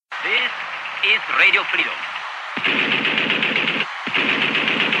is Radio Freedom.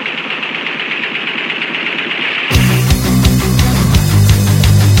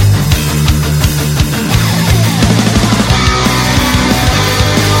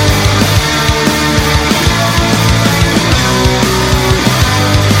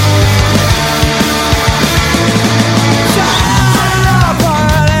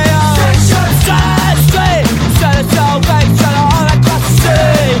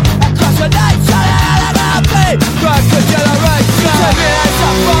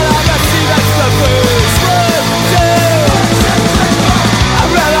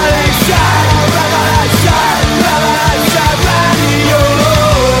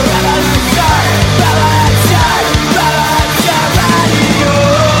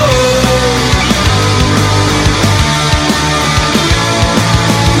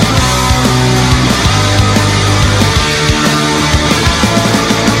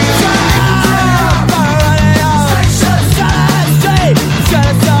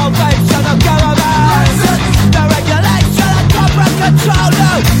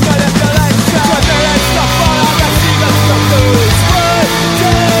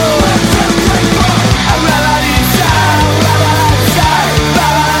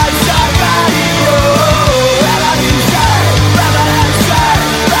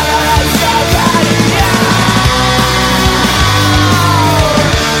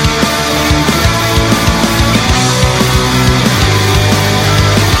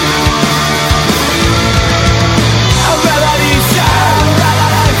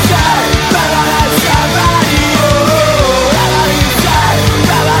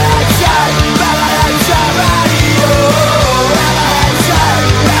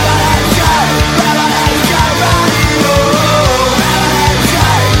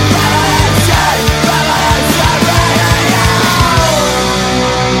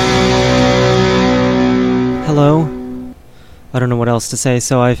 I don't know what else to say,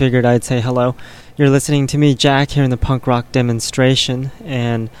 so I figured I'd say hello. You're listening to me, Jack, here in the punk rock demonstration,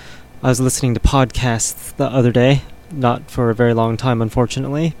 and I was listening to podcasts the other day, not for a very long time,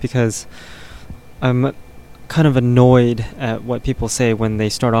 unfortunately, because I'm kind of annoyed at what people say when they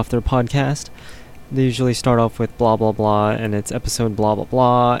start off their podcast. They usually start off with blah blah blah, and it's episode blah blah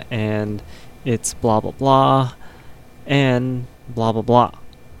blah, and it's blah blah blah, and blah blah blah.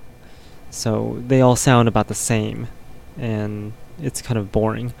 So they all sound about the same, and it's kind of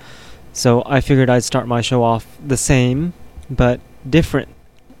boring. So I figured I'd start my show off the same, but different.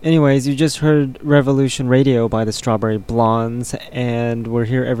 Anyways, you just heard Revolution Radio by the Strawberry Blondes, and we're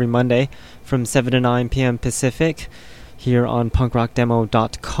here every Monday from 7 to 9 p.m. Pacific here on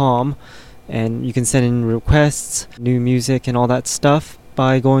punkrockdemo.com. And you can send in requests, new music, and all that stuff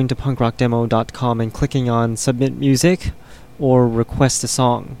by going to punkrockdemo.com and clicking on Submit Music or Request a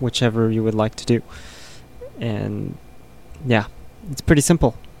Song, whichever you would like to do. And yeah, it's pretty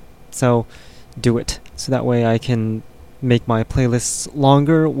simple. So do it. So that way I can make my playlists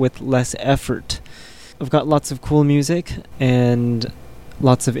longer with less effort. I've got lots of cool music and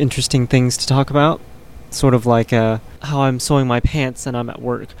lots of interesting things to talk about. Sort of like how I'm sewing my pants and I'm at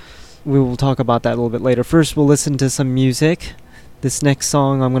work. We will talk about that a little bit later. First, we'll listen to some music. This next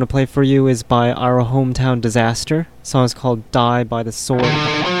song I'm going to play for you is by Our Hometown Disaster. The song is called Die by the Sword.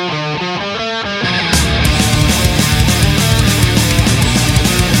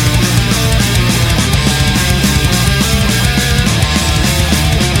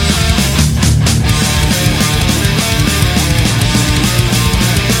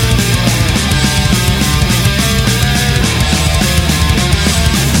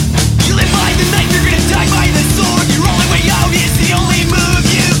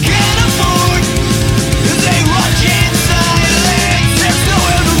 They watch in silence. There's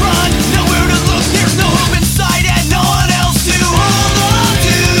nowhere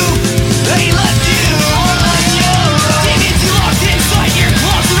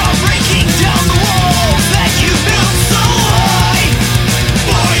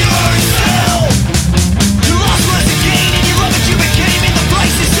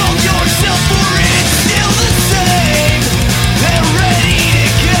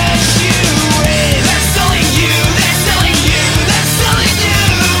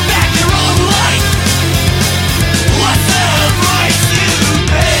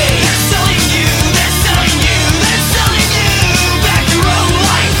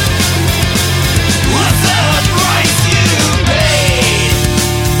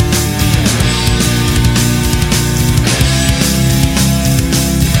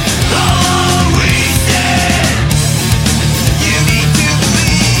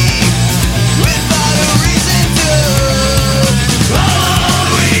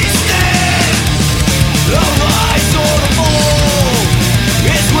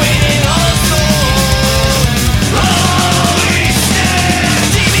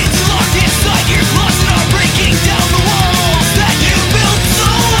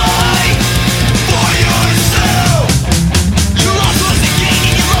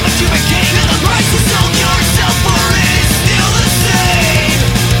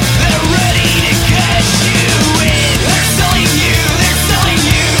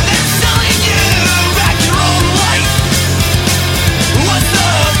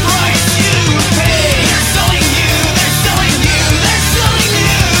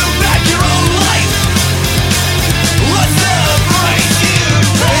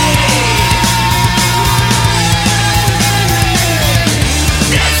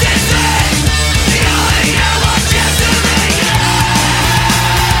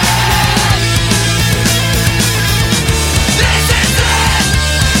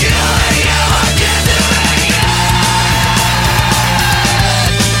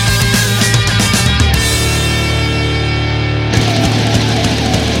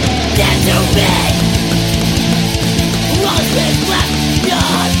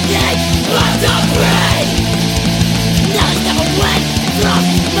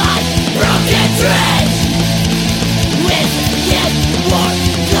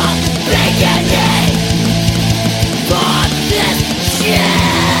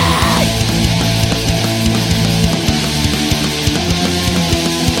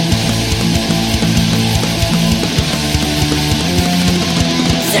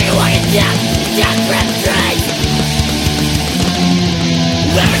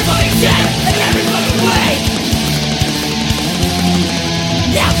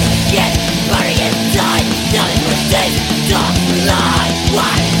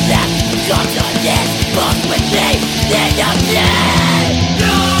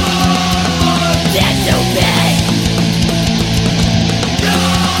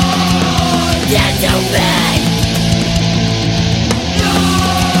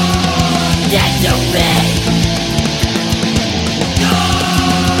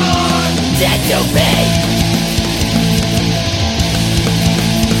Dead to me.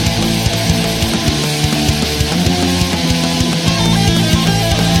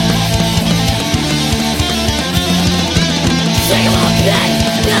 Take a look at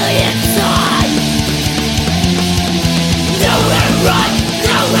the inside. Nowhere to run,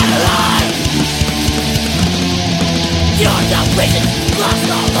 nowhere to hide. You're the prison, lost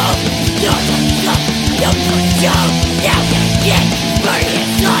all hope. You're the cup, you're the joke. Now you're dead, burning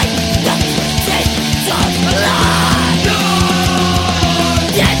inside. Nothing but taste, it's all alive. No!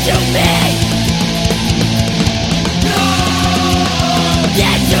 Dead to me. No!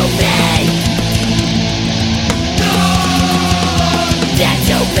 Dead to me. No! Dead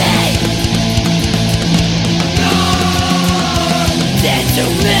to me. No! Dead to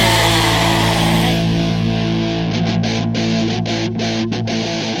me.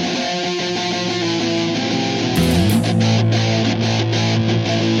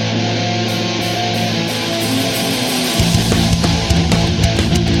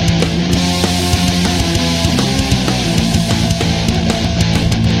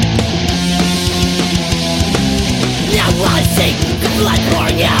 The blood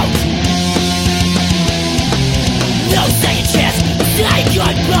pouring out. No second chance, say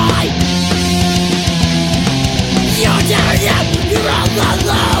goodbye. You're down now, you're all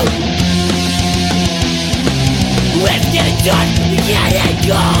alone. It's getting dark, you can't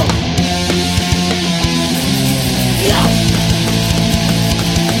go. Go.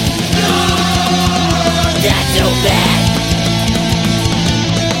 No. That's too bad.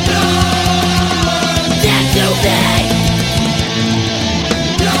 No. That's too bad.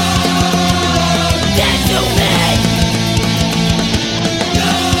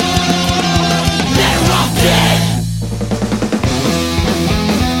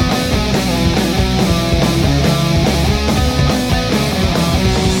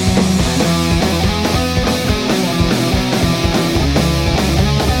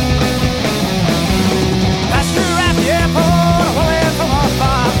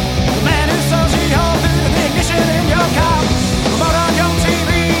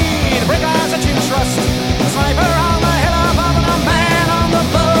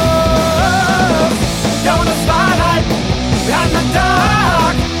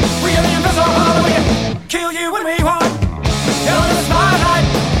 Kill you when we want.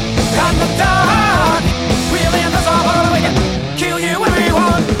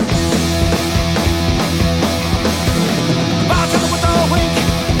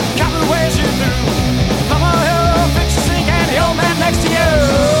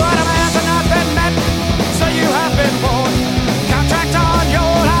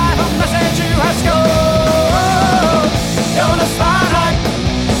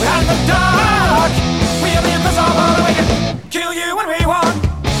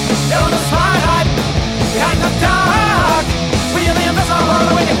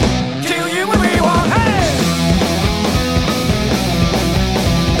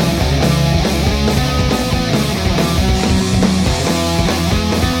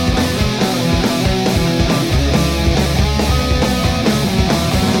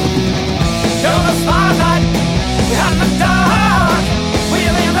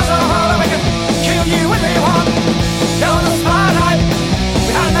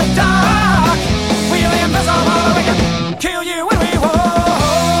 Down the dark, we live as a whole.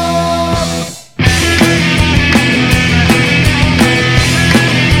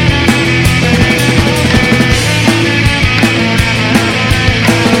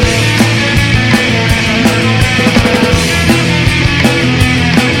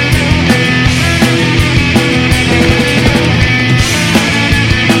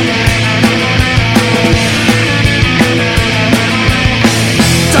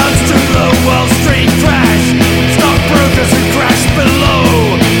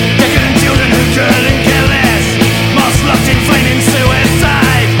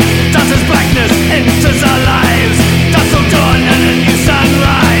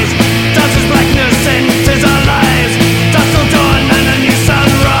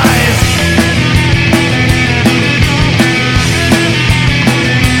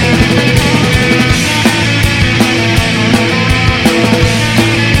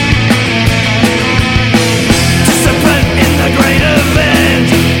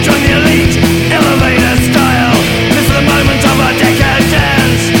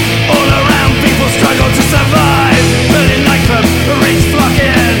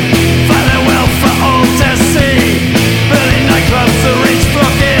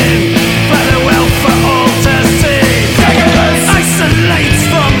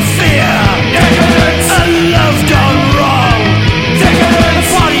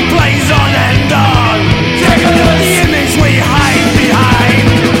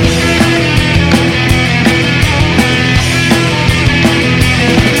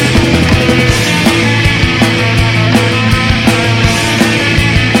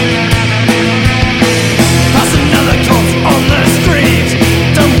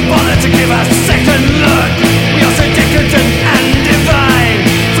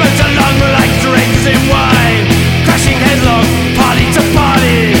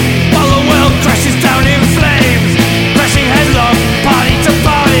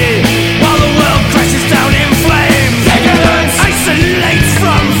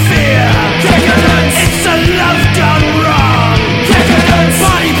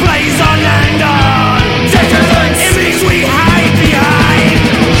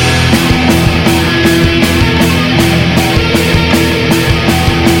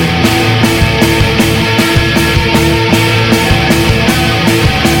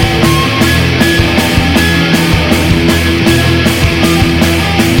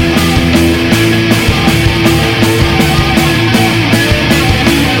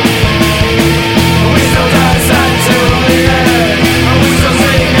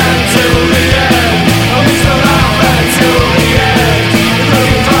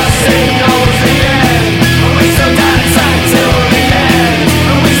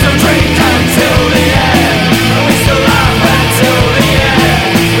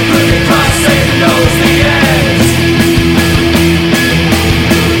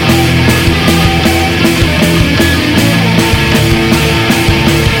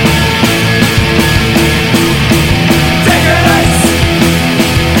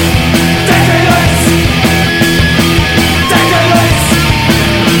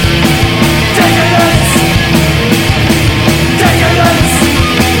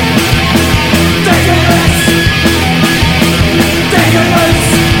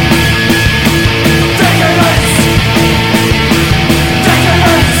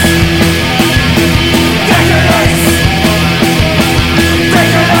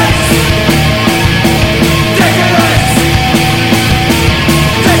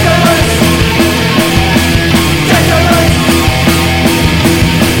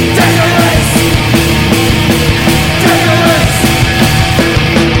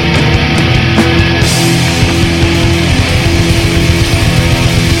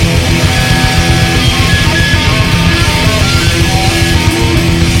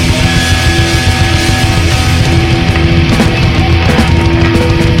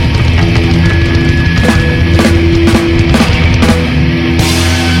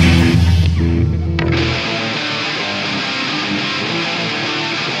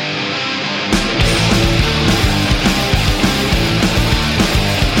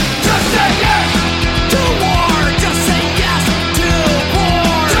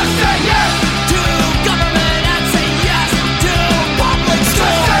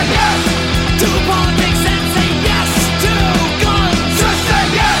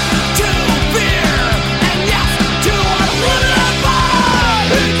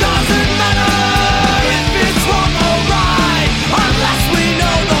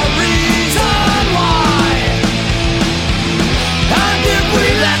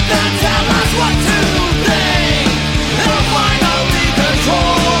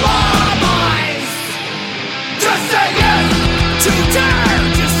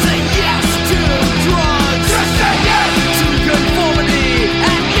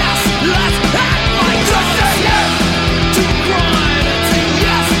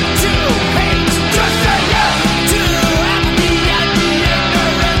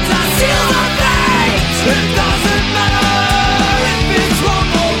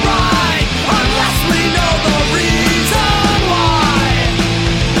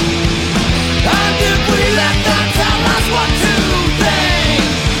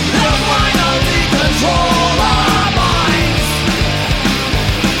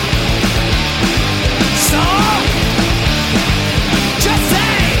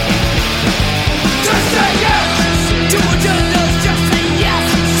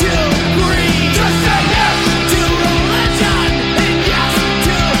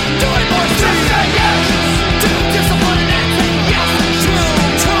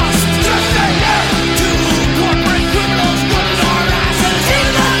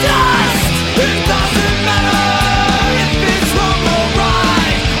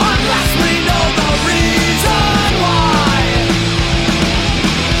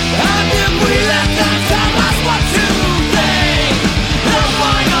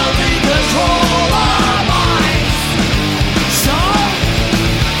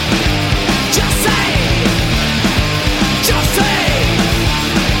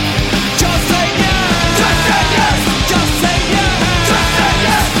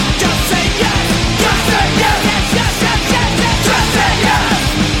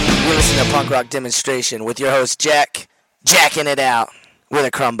 rock demonstration with your host Jack, jacking it out with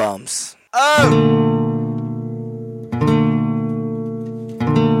the Crumb Bums. Oh!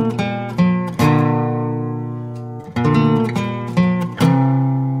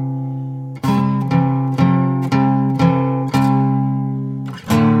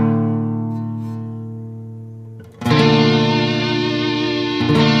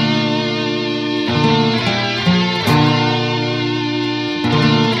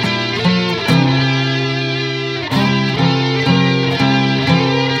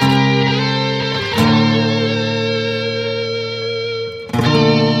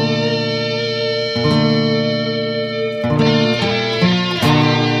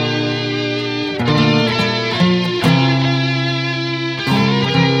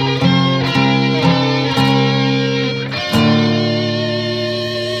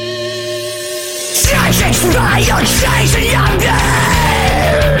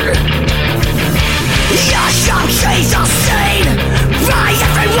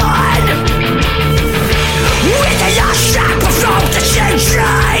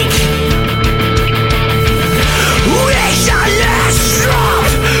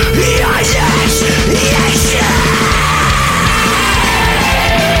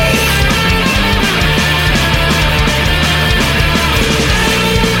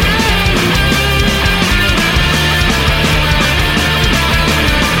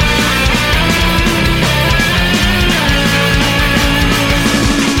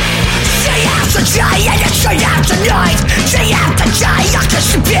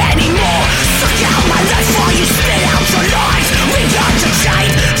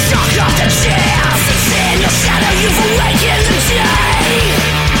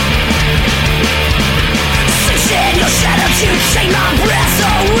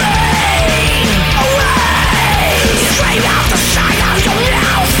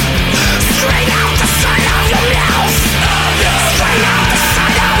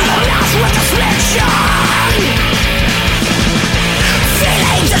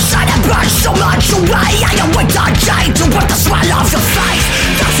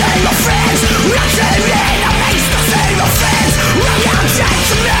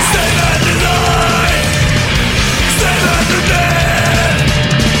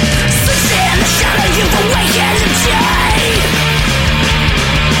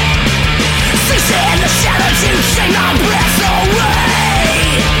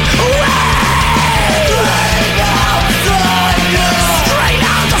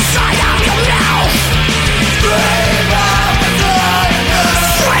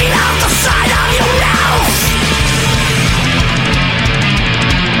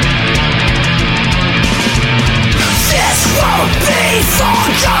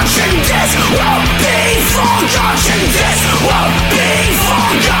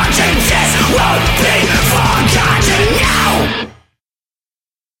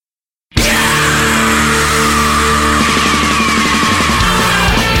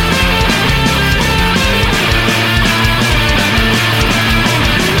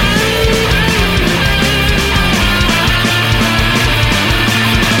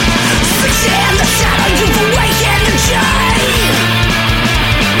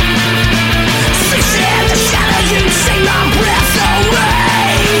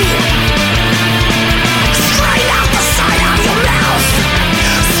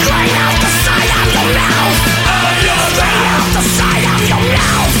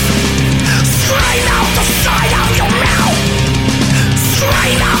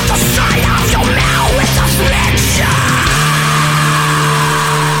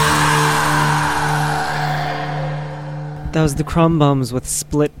 That was the Crumb Bums with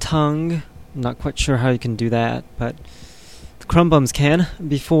Split Tongue. I'm not quite sure how you can do that, but the Crumb Bums can.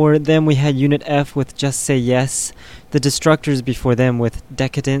 Before them we had Unit F with Just Say Yes, the Destructors before them with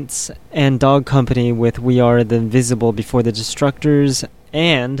Decadence, and Dog Company with We Are the Invisible before the Destructors,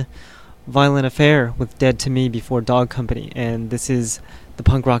 and Violent Affair with Dead to Me before Dog Company. And this is the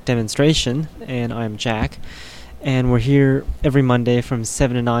Punk Rock Demonstration, and I'm Jack, and we're here every Monday from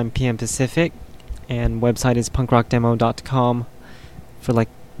 7 to 9 p.m. Pacific, and website is punkrockdemo.com for like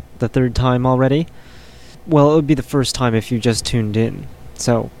the third time already. Well, it would be the first time if you just tuned in.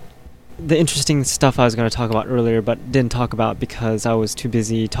 So, the interesting stuff I was going to talk about earlier but didn't talk about because I was too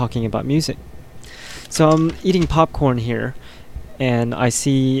busy talking about music. So I'm eating popcorn here, and I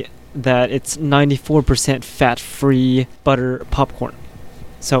see that it's 94% fat-free butter popcorn.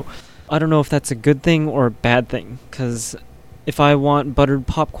 So, I don't know if that's a good thing or a bad thing, because if I want buttered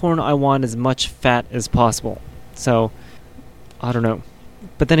popcorn, I want as much fat as possible. So, I don't know.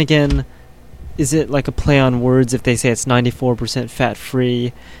 But then again, is it like a play on words if they say it's 94%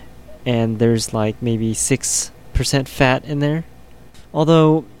 fat-free and there's like maybe 6% fat in there.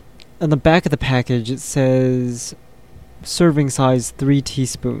 Although on the back of the package it says serving size 3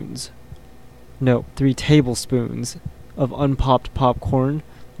 tablespoons of unpopped popcorn.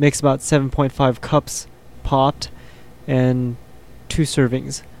 Makes about 7.5 cups popped and 2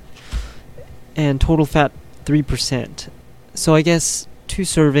 servings. And total fat 3%. So I guess 2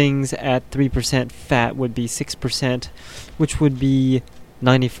 servings at 3% fat would be 6%, which would be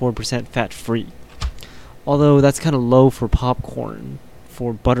 94% fat free. Although that's kind of low for popcorn,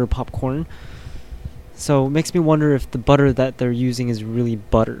 for butter popcorn. So it makes me wonder if the butter that they're using is really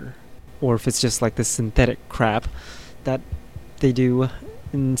butter, or if it's just like the synthetic crap that they do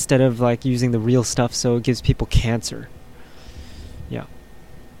instead of like using the real stuff, so it gives people cancer. Yeah.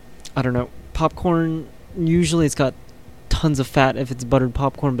 I don't know. Popcorn, usually it's got tons of fat if it's buttered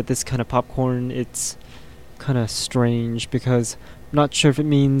popcorn, but this kind of popcorn, it's kind of strange because I'm not sure if it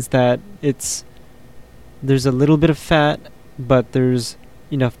means that there's a little bit of fat, but there's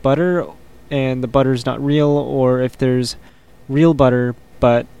enough butter, and the butter's not real, or if there's real butter,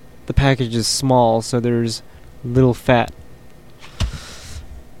 but the package is small, so there's little fat.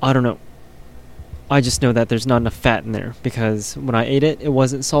 I don't know. I just know that there's not enough fat in there, because when I ate it, it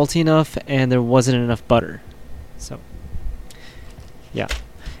wasn't salty enough, and there wasn't enough butter. So, yeah.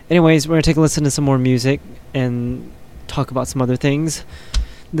 Anyways, we're going to take a listen to some more music, and talk about some other things.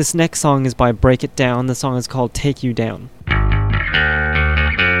 This next song is by Break It Down. The song is called Take You Down.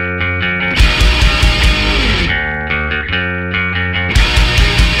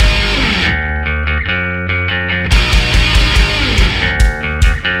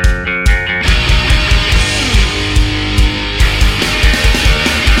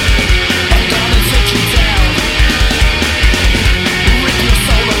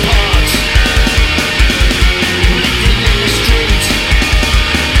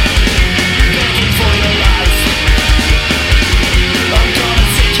 For your life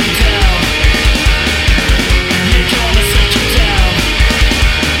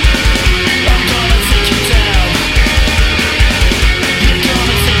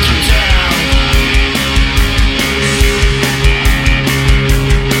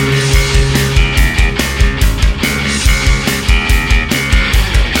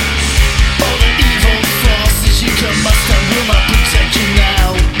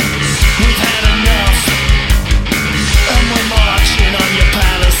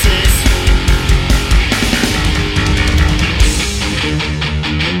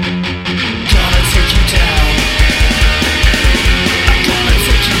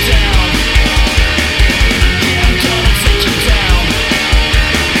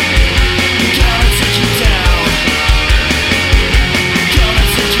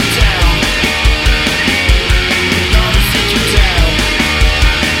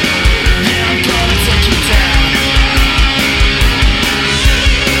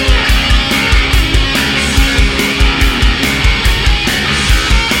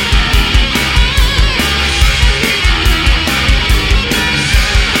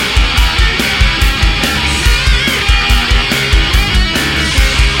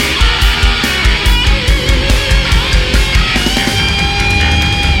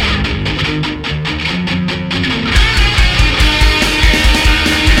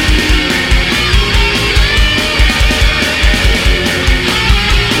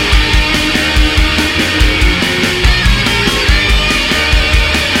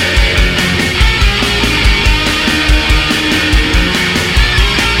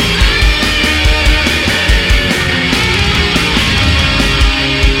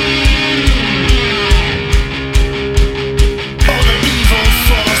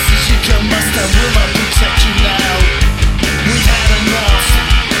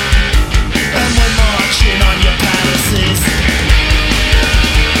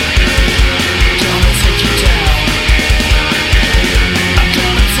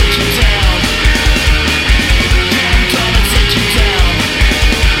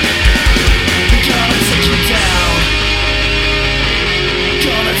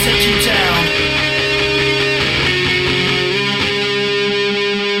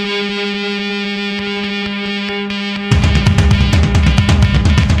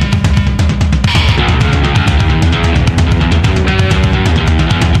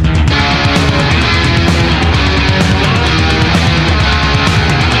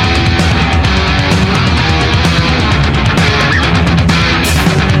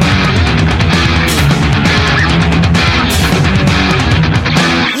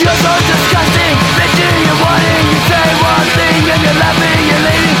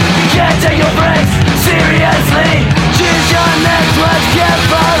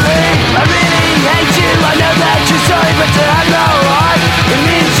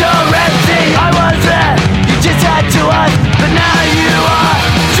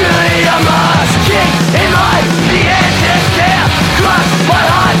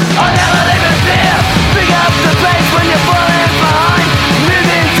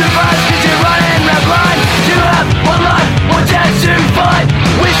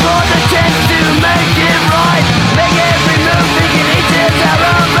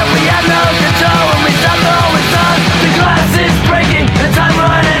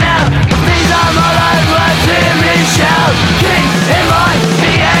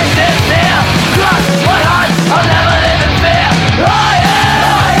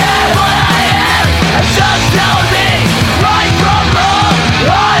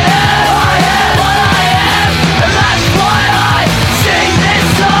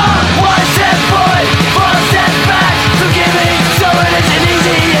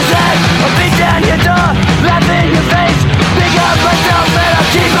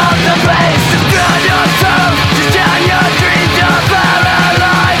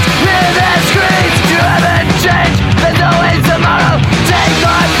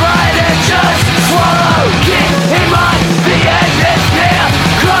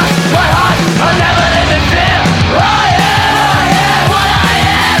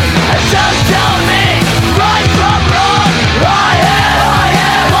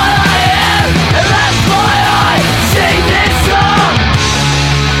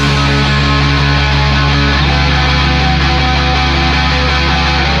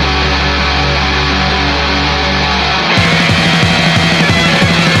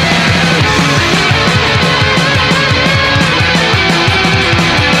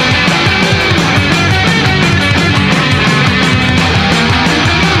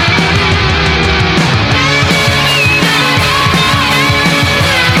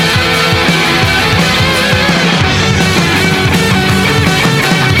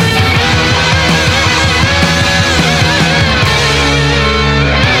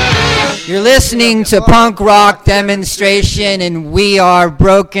You're listening to Punk Rock Demonstration, and we are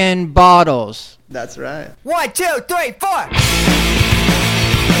Broken Bottles. That's right. 1, 2, 3, 4.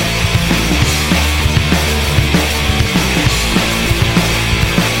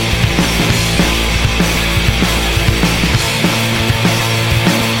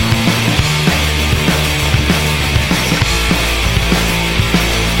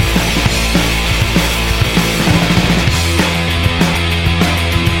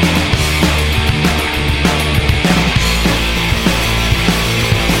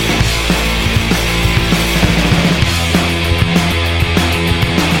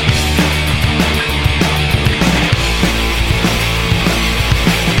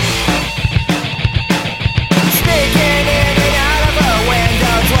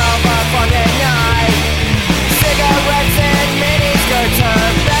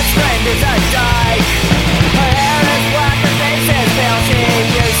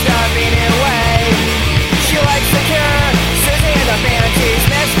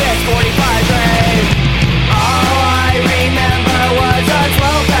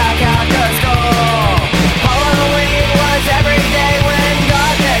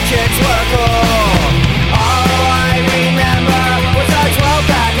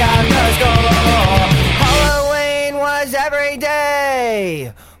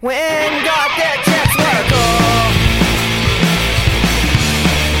 When gothic chicks were cool.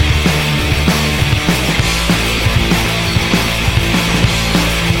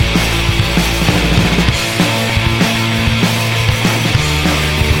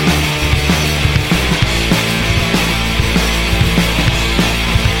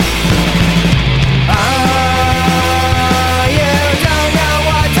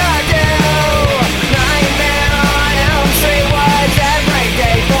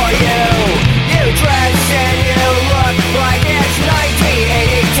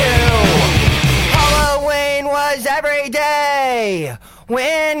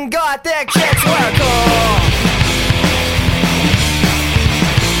 When gothic chicks were cool.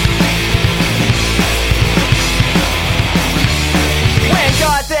 When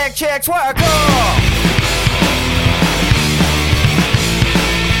gothic chicks were cool.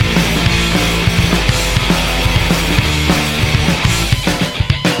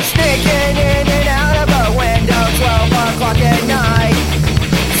 Sneaking in and out of a window 12 o'clock at night.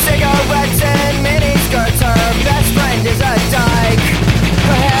 Cigarettes and miniskirts, her best friend is a dyke.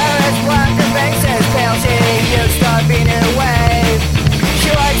 Her hair is black, her face is pale, she used to be new wave. She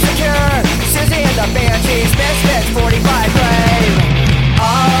likes the Cure, Susie and the Banshees, Misfits, 45 Grave.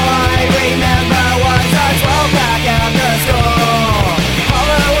 All I remember was a 12-pack after school.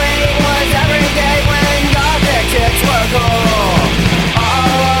 Halloween was every day when gothic chicks were cool.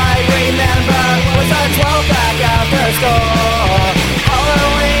 All I remember was a 12-pack after school.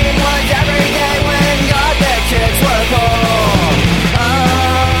 Halloween was every day when gothic chicks were cool.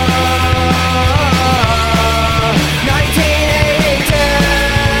 1982.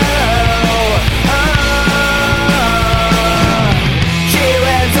 She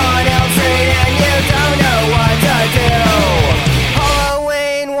lives on Elm Street and you don't know what to do.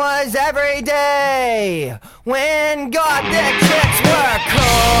 Halloween was every day when gothic chicks were cool.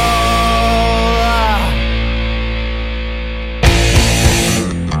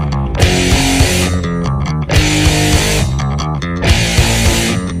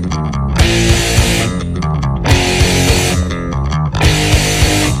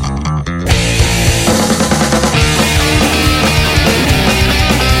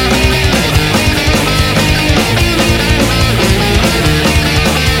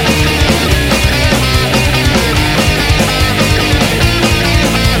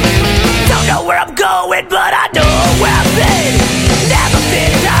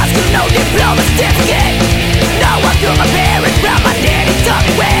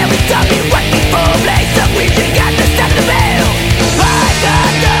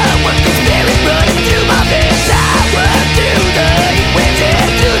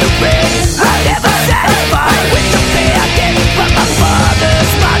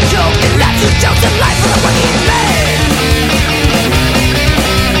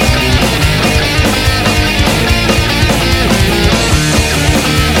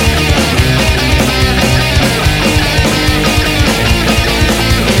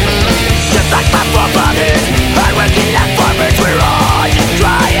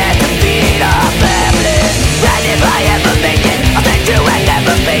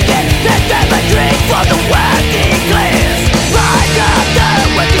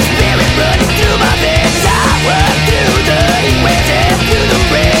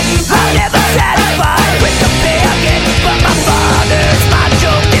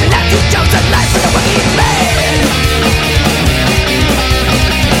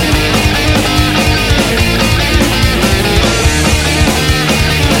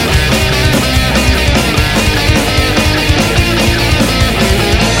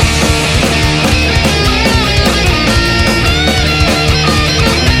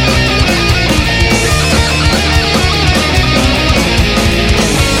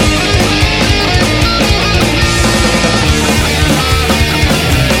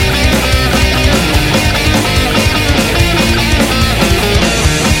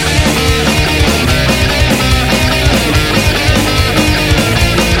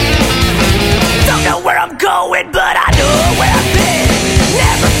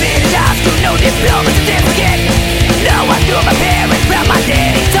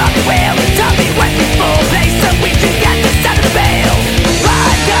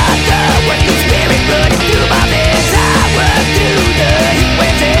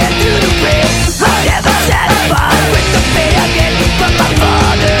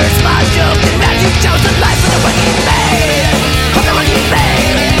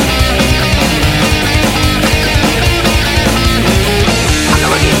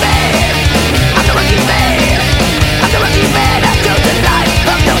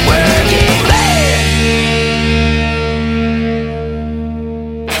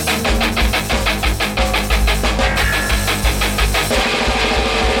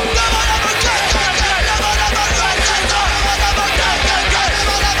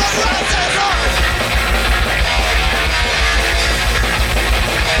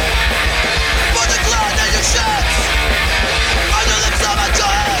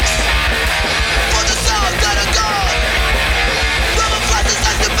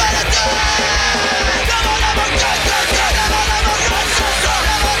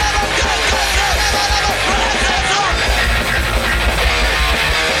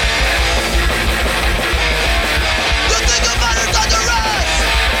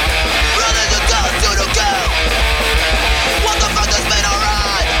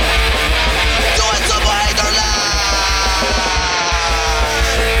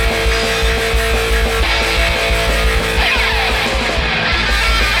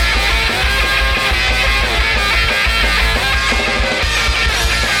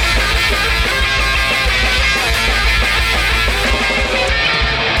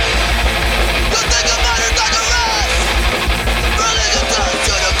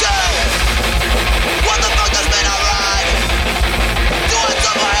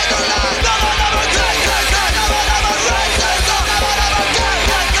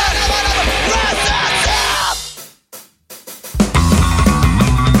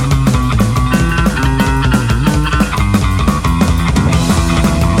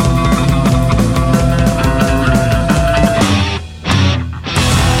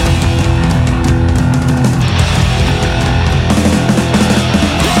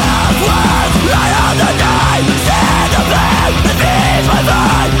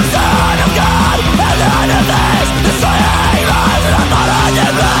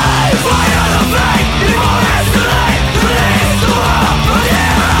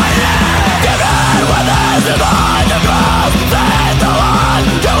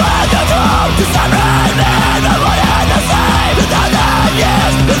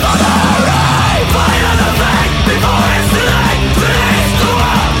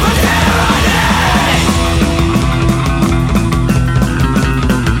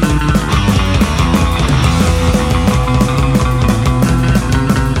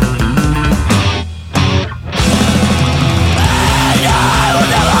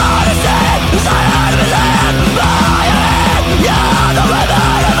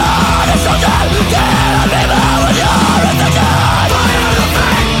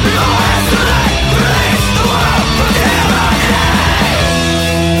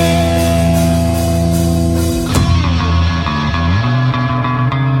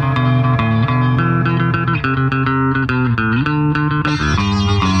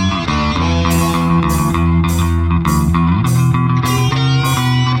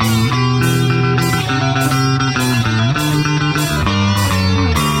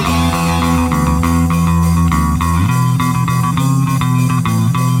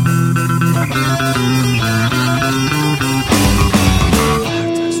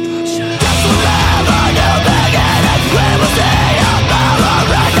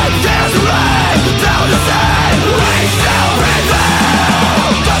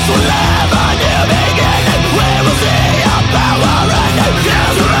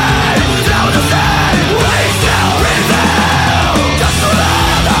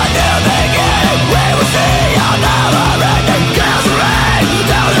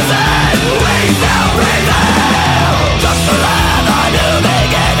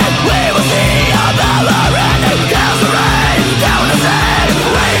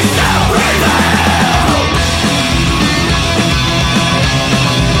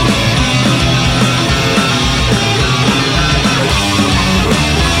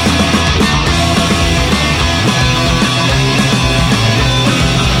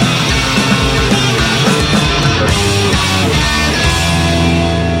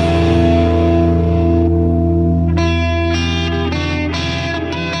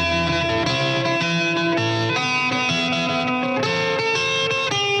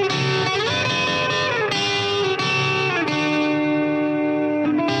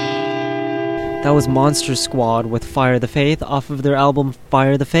 That was Monster Squad with Fire the Faith off of their album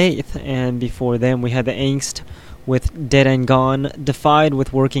Fire the Faith. And before them we had The Angst with Dead and Gone, Defied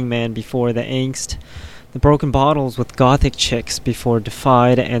with Working Man before The Angst, The Broken Bottles with Gothic Chicks before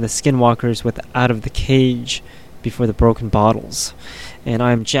Defied, and The Skinwalkers with Out of the Cage before The Broken Bottles. And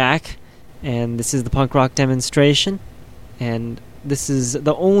I'm Jack, and this is the punk rock demonstration, and this is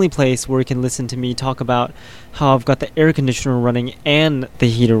the only place where you can listen to me talk about how I've got the air conditioner running and the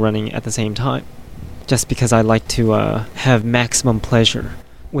heater running at the same time, just because I like to have maximum pleasure.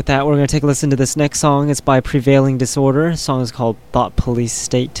 With that, we're going to take a listen to this next song. It's by Prevailing Disorder. The song is called Thought Police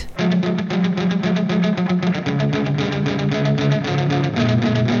State.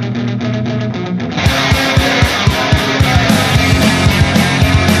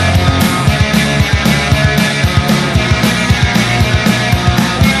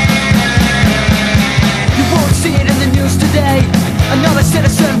 Another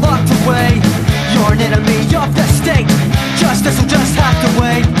citizen locked away. You're an enemy of the state. Justice will just have to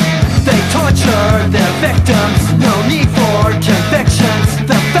wait. They torture their victims. No need for convictions.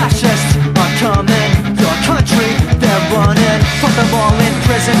 The fascists are coming. Your country, they're running. Put them all in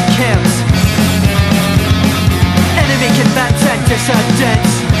prison camps. Enemy combatants and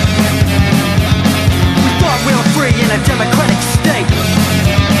dissidents. We thought we were free in a democratic state.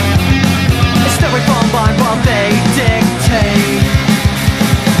 Instead we fall in line while they dictate.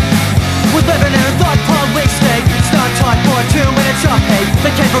 We're living in a thought police state. It's not time for 2 minutes of hate.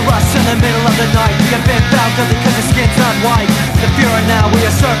 They came for us in the middle of the night. We have been found guilty cause the skin's not white. The Fuhrer now, we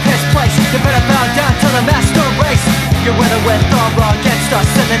usurp his place. You better bow down to the master race. You're whether with or against us.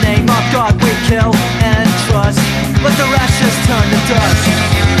 In the name of God we kill and trust. Let the ashes turn to dust.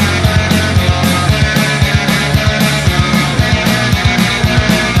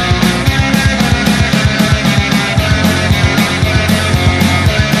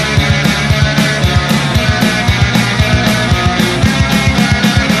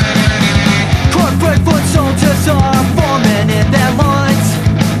 Are forming in their lines.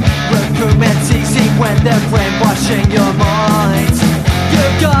 Recruitment's easy when they're brainwashing your minds. You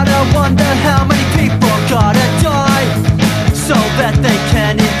gotta wonder how many people gotta die so that they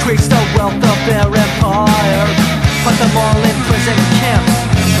can increase the wealth of their empire. Put them all in prison camps.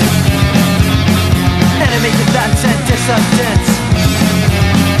 Enemy combatants and dissidents.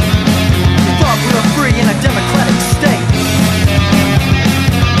 We thought we were free in a democratic state.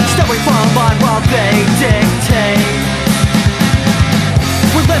 Still we fall in line while they dictate.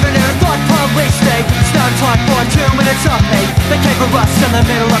 We're living in a thought police state. It's not time for 2 minutes of hate. They came for us in the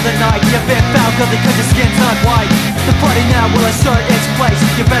middle of the night. You've been found guilty cause your skin's not white. The party now will assert its place.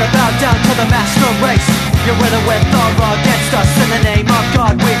 You better bow down to the master race. You're whether with or against us. In the name of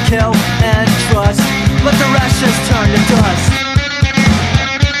God we kill and trust. Let the ashes turn to dust.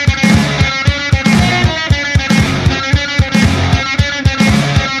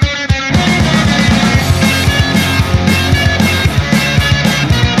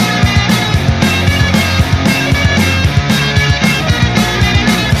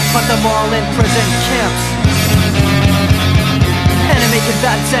 Them all in prison camps. Enemy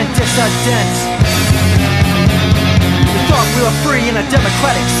combatants and dissidents. We thought we were free in a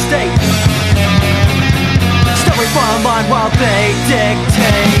democratic state. Still we fall in line while they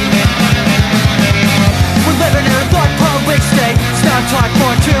dictate. We're living in a thought police state. It's not time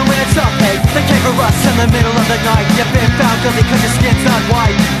for 2 minutes of hate. They came for us in the middle of the night. You've been found guilty cause your skin's not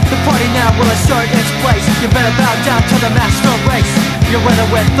white. The party now will assert its place. You better bow down to the master race. You're whether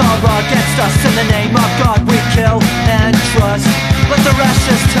with or against us. In the name of God we kill and trust. Let the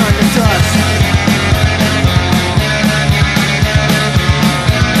ashes turn to dust.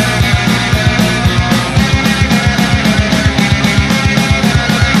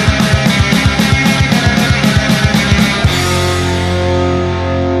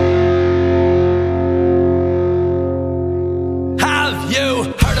 Have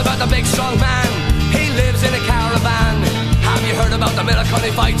you heard about the big strong man? He lives in a caravan. Have you heard about the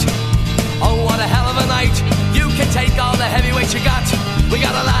Millicunny fight? Oh, what a hell of a night. You can take all the heavyweights you got. We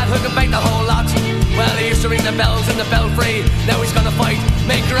got a lad who can bang the whole lot. Well, he used to ring the bells in the belfry. Now he's gonna fight.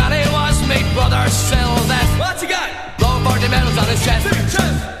 Me granny was me brother Sylvester. What's he got? Blow 40 medals on his chest.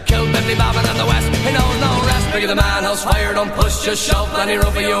 Killed Bibley Bobbin in the west. He knows no rest. Bigger the man, house fire, don't push, just shove. And he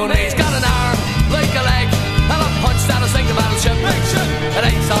run for you and he's got an arm like a leg. And a punch that'll sink the battleship. It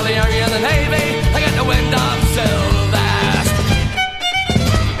ain't all the army and the navy. I get the wind of Sylvester.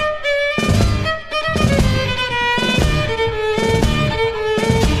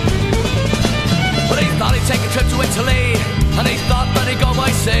 Take a trip to Italy, and he thought that he'd go by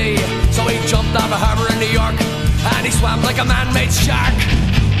sea. So he jumped out of a harbour in New York, and he swam like a man-made shark.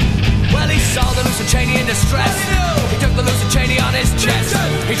 Well, Well, he saw the Lusitania in distress. He took the Lusitania on his chest.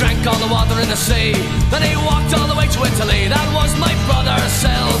 He drank all the water in the sea. Then he walked all the way to Italy. That was my brother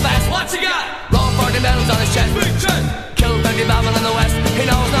Sylvester. What's he got? Raw 40 medals on his chest. Big chest. Killed 30 Babylon in the west. He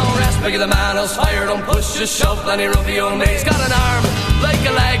knows no rest. Bigger the man who's fired on push, just shove. Then he ruffian me. He's got an arm like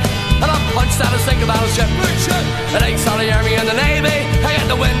a leg, and I'm punched out of single battleship. Big shit. It ain't all the army and the navy. I got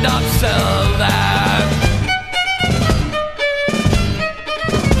the wind of Sylvester.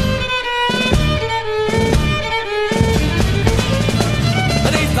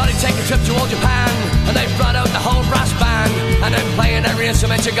 Take a trip to old Japan, and they brought out the whole brass band, and then playing every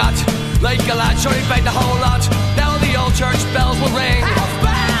instrument you got. Like a lad, sure he played the whole lot. Now the old church bells will ring,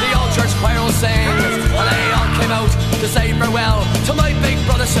 the old church choir will sing, and they all came out to say farewell to my big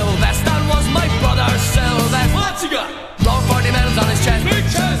brother Sylvester. That was my brother Sylvester. What's he got? Raw 40 medals on his chest. Big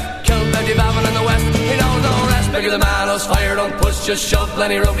chest. Killed 30 Babylon in the west. He knows no rest. Bigger the man who's fired on push, just shove.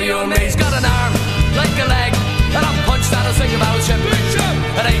 Lenny ruffian me. He's got an arm like a leg, and I'm punched out of single battleship. Big ship.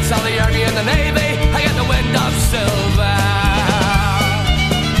 It ain't all the army and the navy. I got the wind of silver.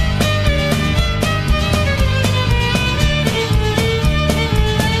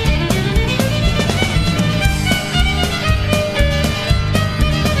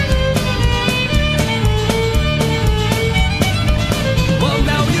 Well,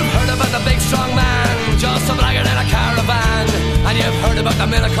 now you've heard about the big strong man, just a blackguard in a caravan, and you've heard about the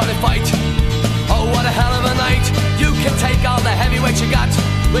Milliconny fight. Oh, what a hell of a night. You can take all the heavyweights you got.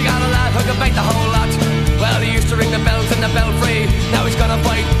 We got a lad who can bait the whole lot. Well, he used to ring the bells in the belfry. Now he's gonna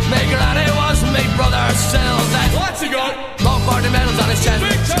fight Maker, and it was me brother Sylvester. What's he got? Raw 40 medals on his chest.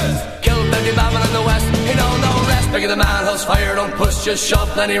 Big chest. Killed 50 Babylon in the west. He know no rest. Bigger the man who's fired on push, just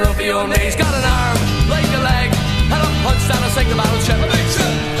shove. Lenny ruffian me. He's got an arm like a leg, and I'm punched down a single battleship. Big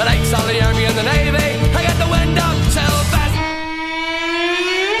ship. It ain't all the army and the navy. I got the wind of Sylvester.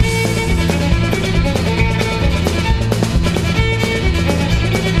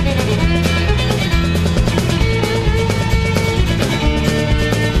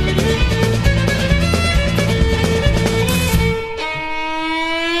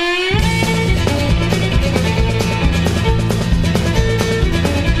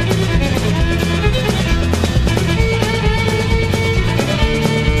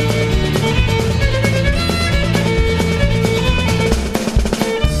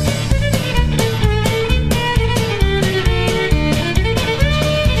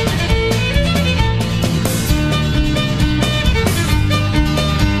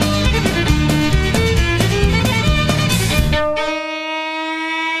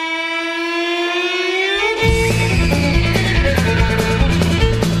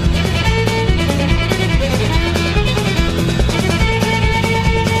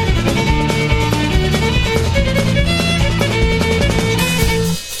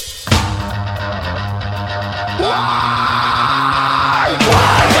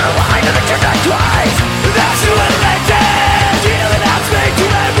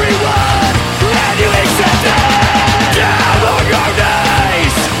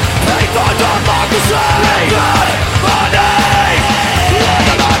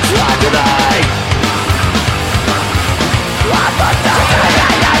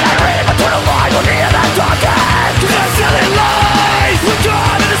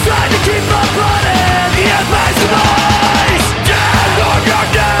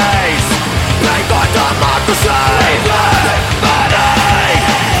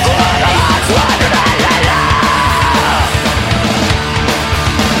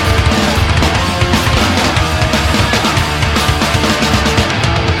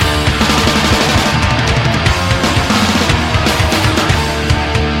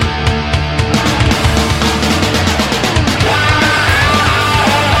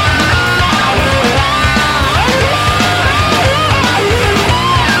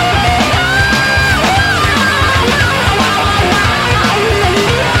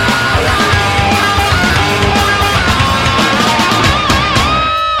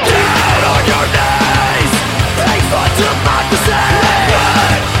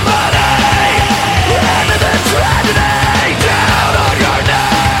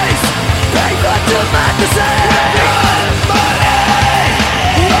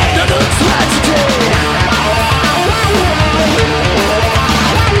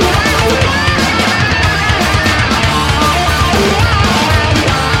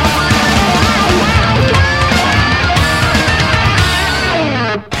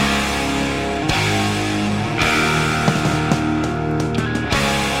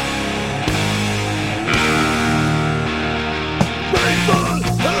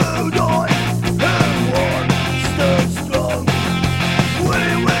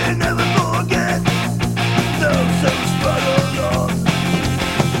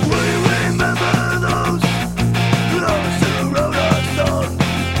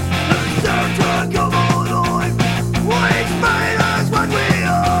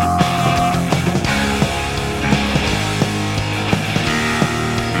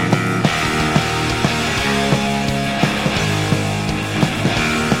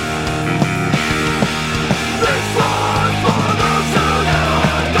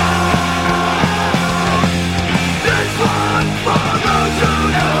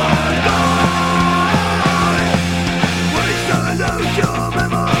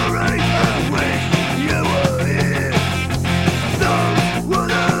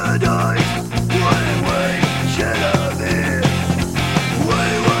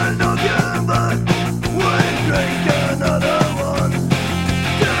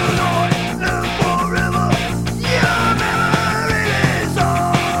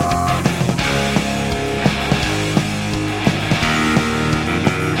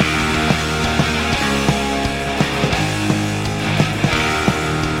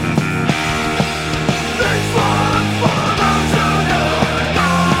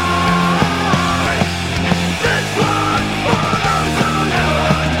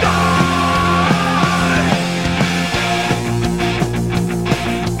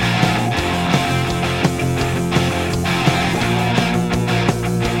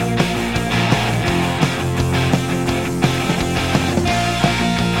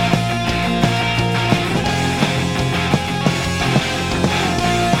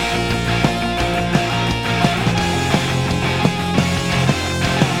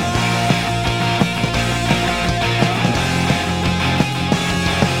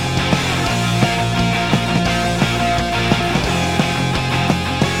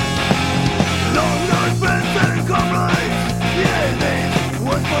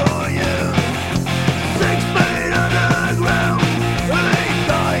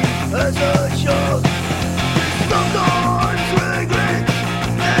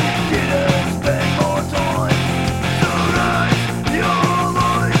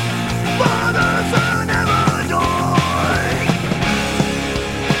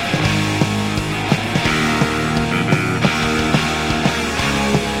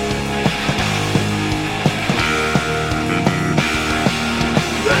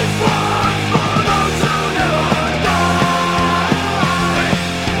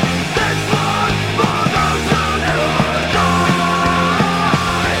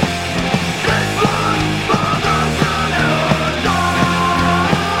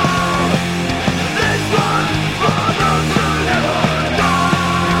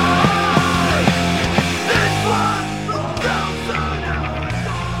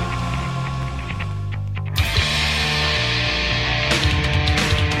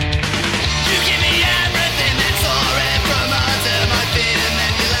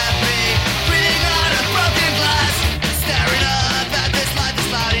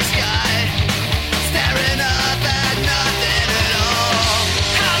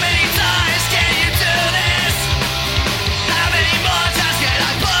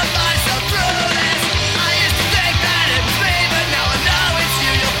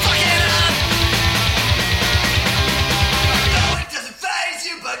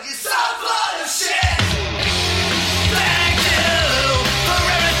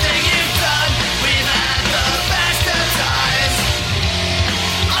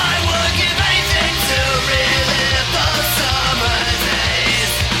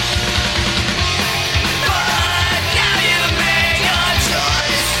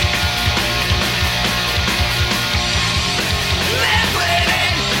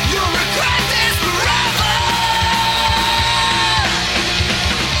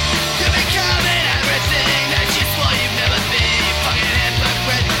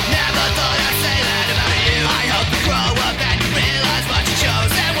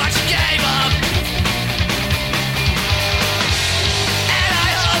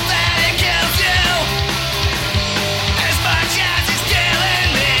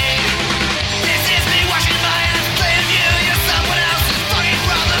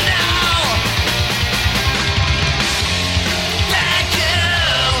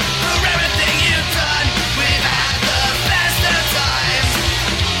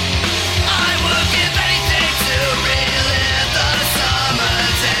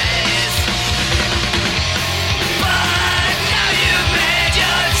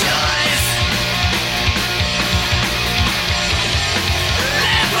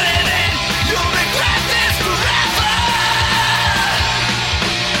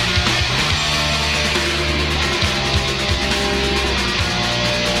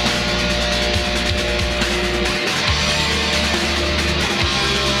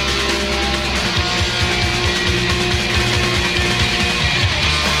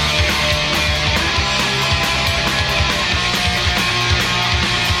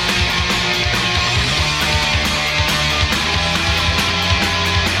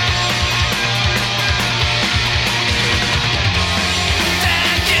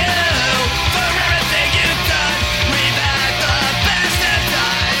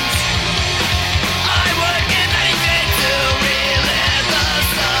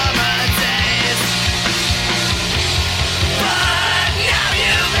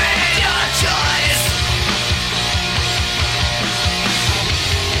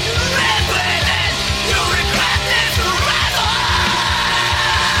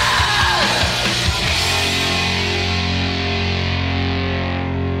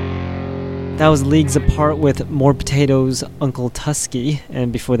 That was Leagues Apart with More Potatoes, Uncle Tusky.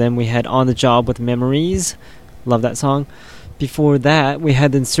 And before them we had On the Job with Memories. Love that song. Before that we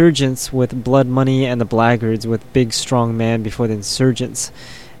had The Insurgents with Blood Money and The Blackguards with Big Strong Man before The Insurgents.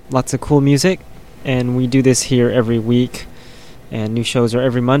 Lots of cool music. And we do this here every week. And new shows are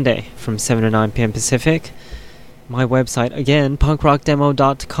every Monday from 7 to 9 p.m. Pacific. My website, again,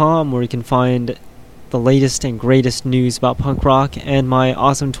 punkrockdemo.com, where you can find the latest and greatest news about punk rock and my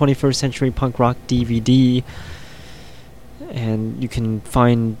awesome 21st Century Punk Rock DVD. And you can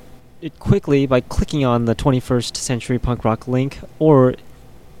find it quickly by clicking on the 21st Century Punk Rock link, or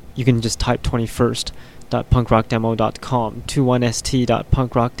you can just type 21st.punkrockdemo.com,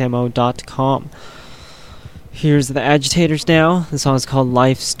 21st.punkrockdemo.com. Here's the Agitators now. The song is called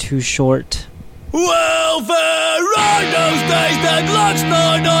Life's Too Short. Welfare on those days that luck's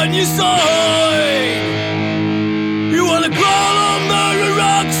not on your side. You wanna crawl under a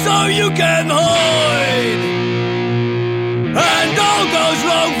rock so you can hide. And all goes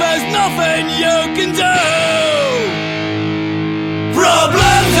wrong, there's nothing you can do.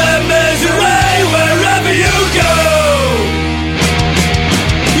 Problems and misery wherever you go.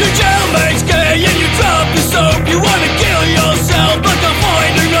 Your jailmate's gay and you drop the soap. You wanna kill yourself but can't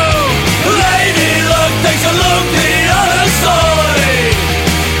find a rope. Lady luck takes a look the other side.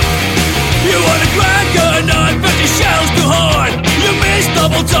 You wanna crack a nut but your shell's too hard. You miss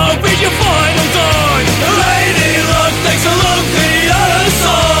double top with your final dart. Lady luck takes a look the other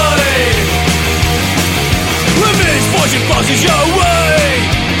side. When misfortune crosses your way,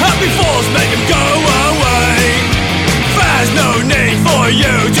 happy falls make them go away. There's no need for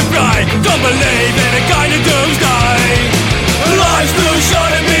you to cry. Don't believe in a kind of doomsday. Life's too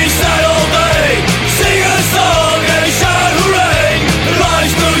short to be sad all day. Sing a song and shout hooray.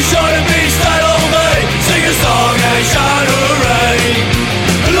 Life's too short to be sad all day. Sing a song and shout hooray.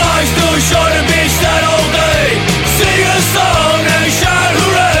 Life's too short to be sad all day. Sing a song and shout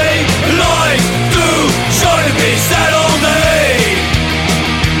hooray. Life's too short to be sad all day.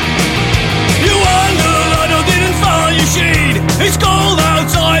 You wonder Lionel didn't follow your sheet. It's cold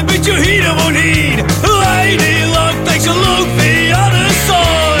outside but your heater won't heat. Lady luck takes a look the other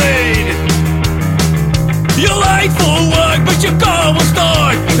side. You're late for work but your car will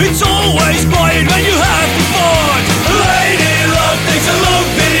start. It's always quiet when you have to fart. Lady luck takes a look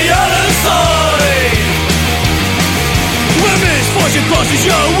the other side. When misfortune crosses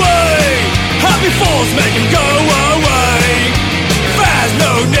your way, happy falls make him go away. There's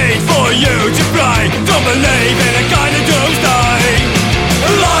no need for you to cry. Don't believe in a kind of doomsday.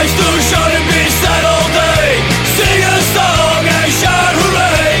 Life's too short to be sad all day. Sing a song and shout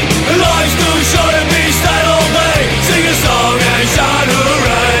hooray. Life's too short to be sad all day. Sing a song and shout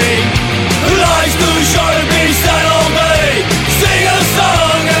hooray. Life's too short to be sad all day. Sing a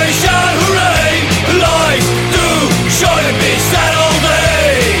song and shout hooray. Life's too short to be sad all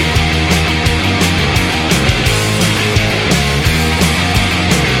day.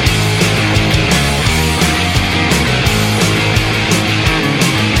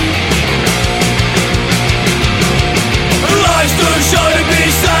 Life's too short to be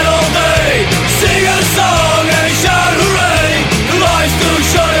sad all day. Sing a song and shout hooray. Life's too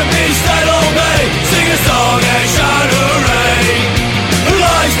short to be sad all day. Sing a song and shout hooray.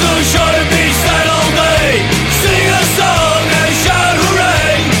 Life's too short to be sad all day. Sing a song and shout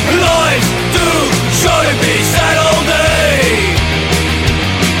hooray. Life's too short to be sad all day.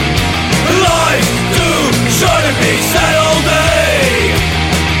 Life's too short to be sad all day.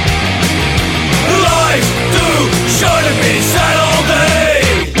 Life's too short to be sad all day.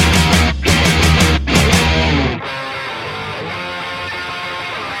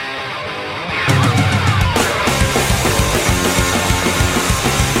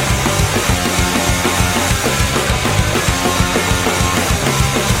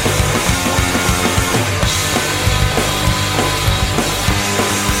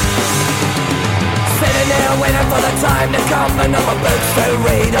 Sitting there waiting for the time to come. Another books to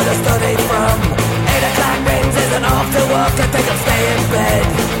read or to study from. 8 o'clock rings, isn't off to work. I think I'll stay in bed.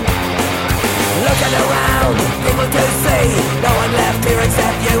 Looking around, people to see. No one left here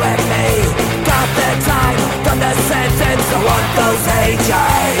except you and me. Got the time, done the sentence. I want those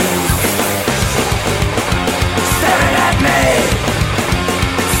AJs. Staring at me.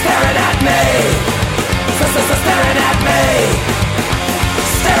 Staring at me. So staring at me.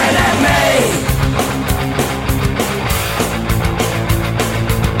 Staring at me.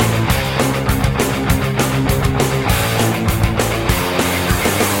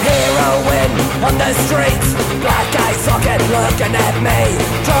 On the streets, black eye socket looking at me.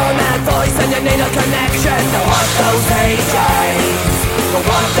 Drawn that voice and you need a connection. I want those AJs. I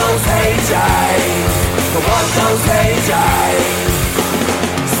want those AJs.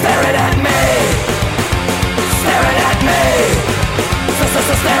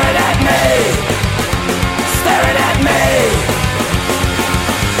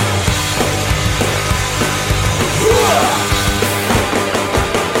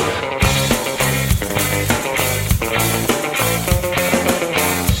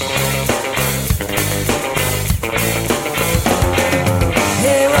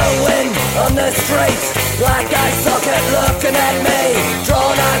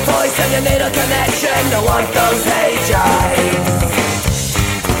 need a connection, I want those AJs.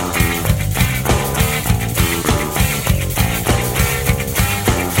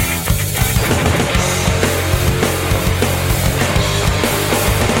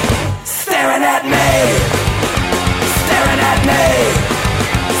 Staring at me, staring at me,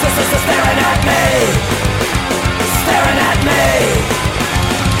 staring at me, staring at me.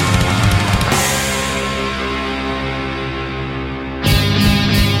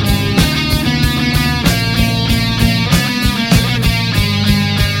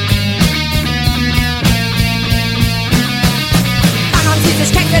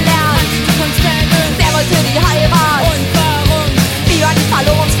 Sich kennengelernt, wer wollte die Heirat und warum? Wie war die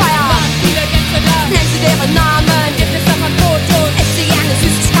Verlobungsfeier? Waren viele Gäste da? Nennen Sie deren Namen? Gibt es davon Fotos? Isst Sie gerne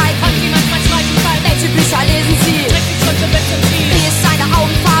Süßigkeit? Hat Sie manchmal Schweigigkeit? Welche Bücher lesen Sie? Trinkt Sie schon Witz und Sie? Wie ist seine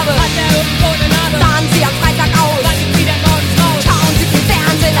Augenfarbe? Hat er irgendwo eine Narbe? Sahen Sie am Freitag aus? Wann geht wieder morgens raus? Schauen Sie viel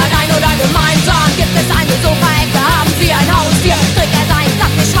Fernsehen, allein oder gemeinsam? Gibt es eine Sofaecke? Haben Sie ein Haustier? Trägt er seinen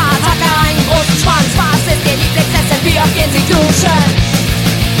Kaffee schwarz? Hat er einen großen Schwanz? Was ist Ihr Lieblingsessen? Wie oft gehen Sie duschen?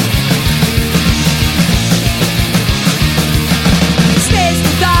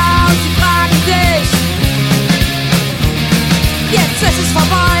 Jetzt ist es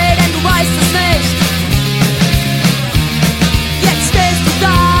vorbei, denn du weißt es nicht. Jetzt stehst du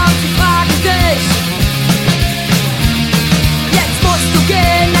da und sie fragen dich. Jetzt musst du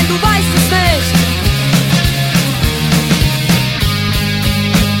gehen, denn du weißt es nicht.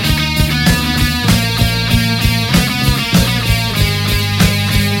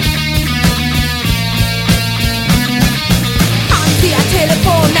 Haben Sie ein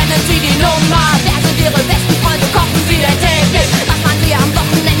Telefon, nennen Sie die Nummer. Wer sind Ihre besten Freunde, kochen Sie denn täglich? Am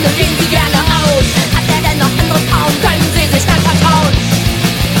Wochenende gehen Sie gerne aus. Hat er denn noch andere Frauen? Können Sie sich dann vertrauen?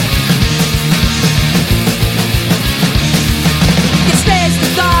 Jetzt stehst du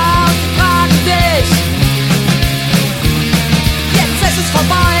da und sie fragen dich. Jetzt ist es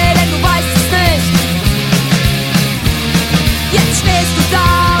vorbei, denn du weißt es nicht. Jetzt stehst du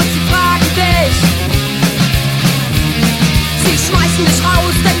da und sie fragen dich. Sie schmeißen dich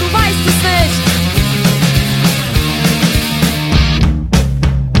raus, denn du weißt es nicht.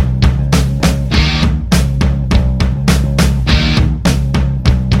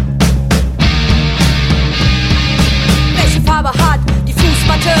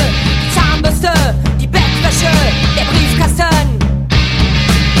 Die Zahnbürste, die Bettwäsche, der Briefkasten.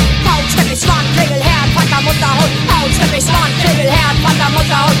 Couchteppich, Schwankklingel, Herd, Vater, Mutter, Hund. Couchteppich, Schwankklingel, Herd, Vater,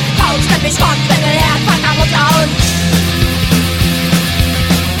 Mutter, Hund. Couchteppich, Schwankklingel, Herd, Vater, Mutter, Hund.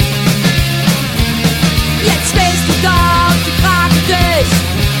 Jetzt stehst du da und sie fragen dich.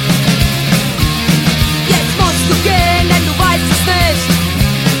 Jetzt musst du gehen, denn du weißt es nicht.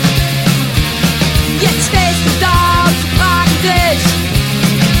 Jetzt stehst du da und sie fragen dich.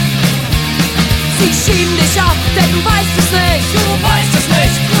 Sie schieben dich ab, denn du weißt es nicht. Du weißt es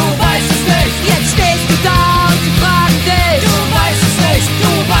nicht, du weißt es nicht. Jetzt stehst du da und sie fragen dich. Du weißt es nicht,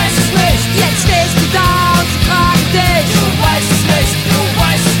 du weißt es nicht. Jetzt stehst du da und sie fragen dich. Du weißt es nicht, du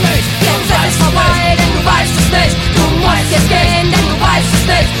weißt es nicht. Jetzt ist es vorbei, denn du weißt es nicht. Du musst jetzt gehen, denn du weißt es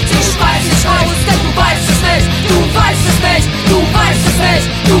nicht. Sie schmeißen dich raus, denn du weißt es nicht. Du weißt es nicht, du weißt es nicht.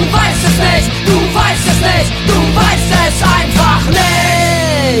 Du weißt es nicht, du weißt es nicht. Du weißt es einfach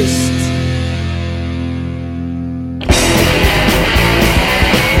nicht.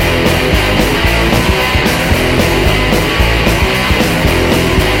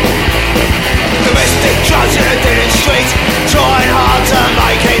 Trying hard to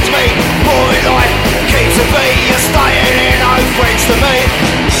make ends meet. Boring life keeps a beat. You're staying in, no friends to meet.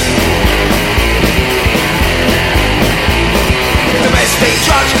 Domestic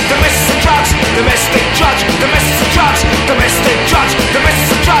drugs, domestic drugs, domestic drugs, domestic drugs, domestic drugs,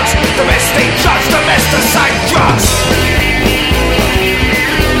 domestic drugs, domestic drugs, domestic drugs.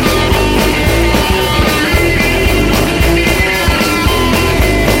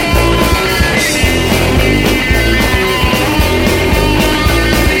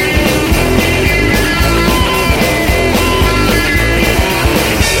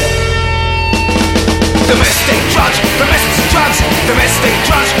 Domestic drugs, domestic drugs, domestic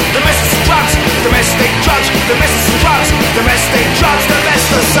drugs, domestic drugs, domestic drugs, domestic drugs, domestic drugs,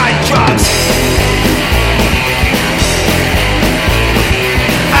 domestic drugs.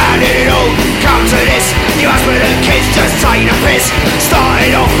 How did it all come to this? Your husband and kids just take the piss.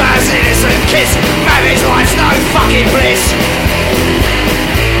 Started off as innocent kids. Marriage life's no fucking bliss.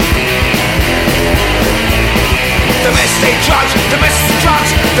 Domestic drugs, domestic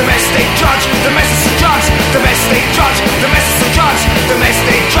drugs, domestic drugs, domestic drugs, domestic drugs, domestic drugs,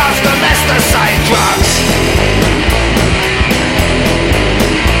 domestic drugs, domestic drugs.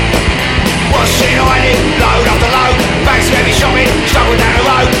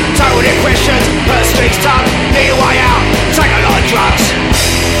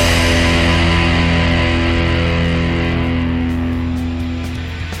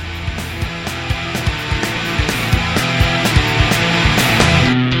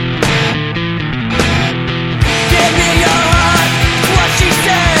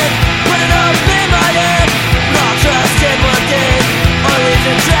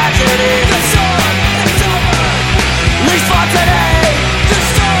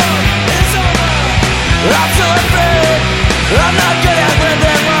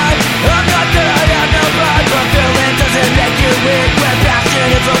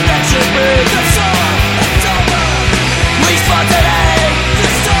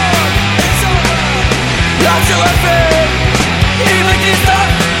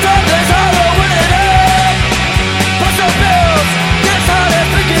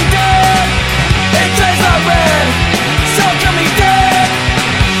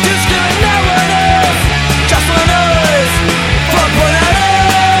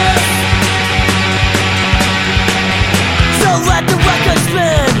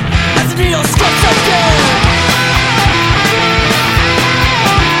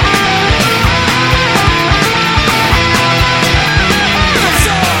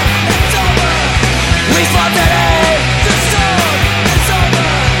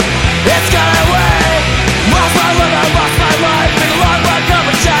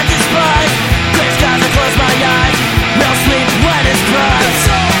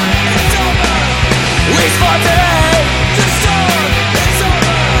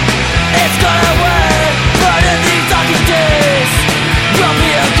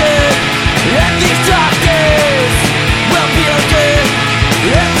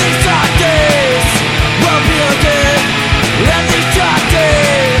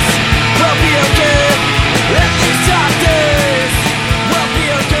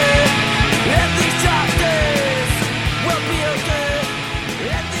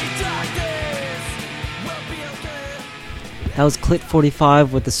 That was Clit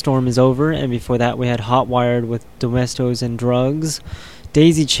 45 with The Storm Is Over, and before that we had Hotwired with Domestos and Drugs,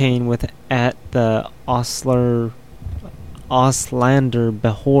 Daisy Chain with At the Oslander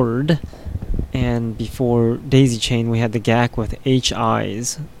Behord, and before Daisy Chain we had The Gak with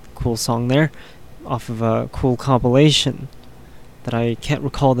H-Eyes. Cool song there, off of a cool compilation that I can't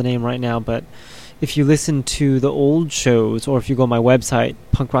recall the name right now, but if you listen to the old shows, or if you go on my website,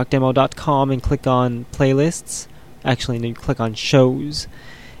 punkrockdemo.com, and click on playlists, actually, no, you click on shows,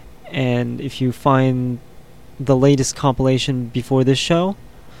 and if you find the latest compilation before this show,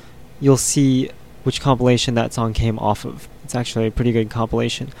 you'll see which compilation that song came off of. It's actually a pretty good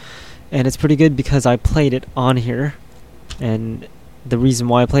compilation, and it's pretty good because I played it on here, and the reason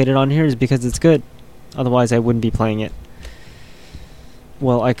why I played it on here is because it's good. Otherwise I wouldn't be playing it.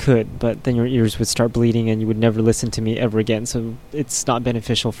 Well, I could, but then your ears would start bleeding and you would never listen to me ever again, so it's not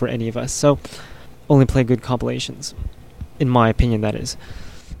beneficial for any of us. So, only play good compilations. In my opinion, that is.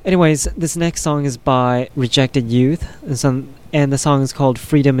 Anyways, this next song is by Rejected Youth, and the song is called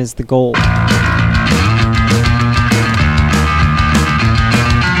Freedom is the Goal.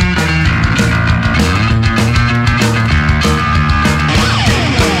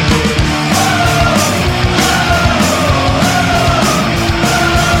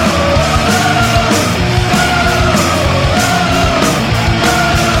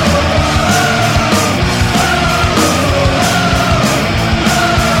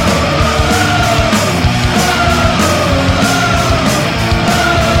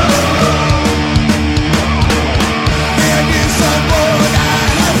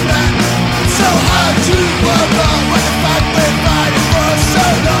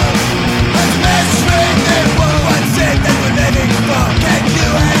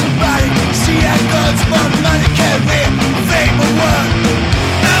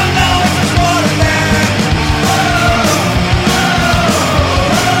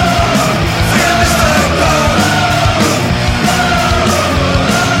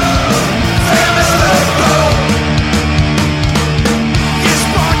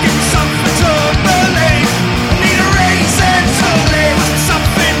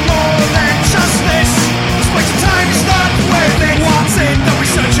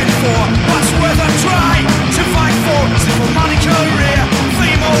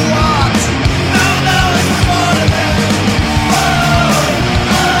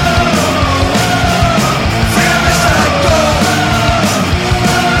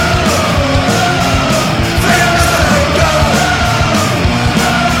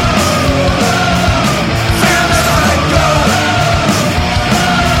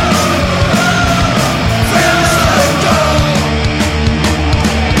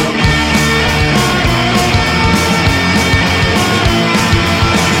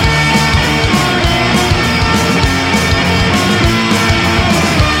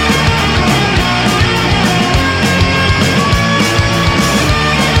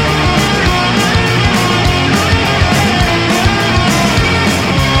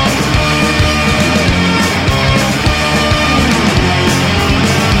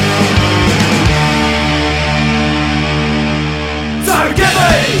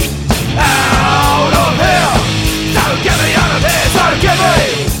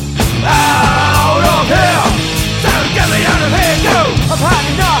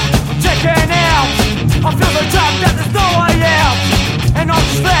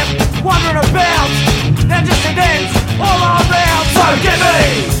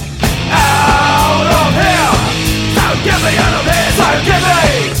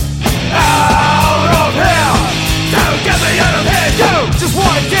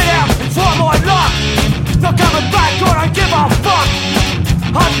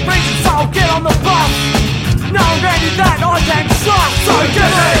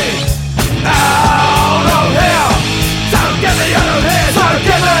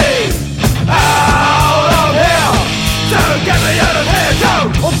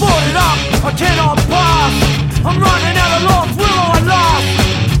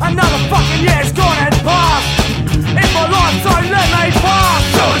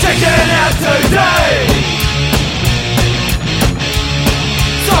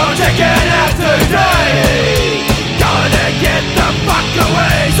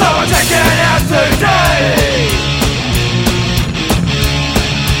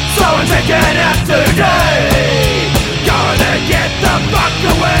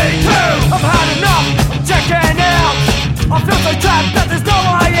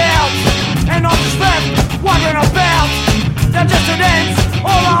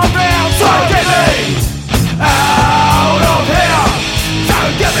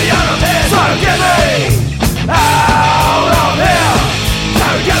 me out of here, so get me out of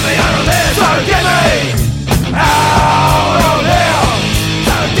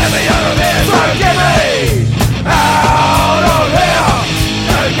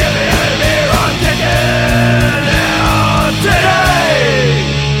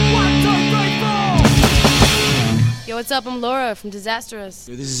Taylor from Disastrous.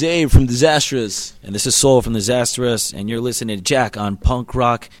 This is Abe from Disastrous. And this is Soul from Disastrous. And you're listening to Jack on Punk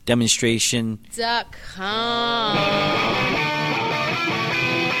Rock Demonstration.com.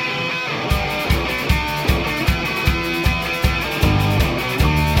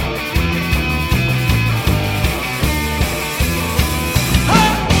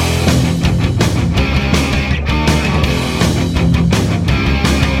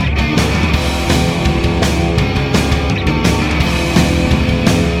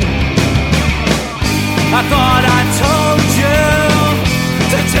 I thought I told you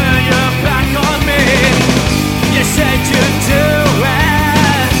to turn your back on me. You said you do.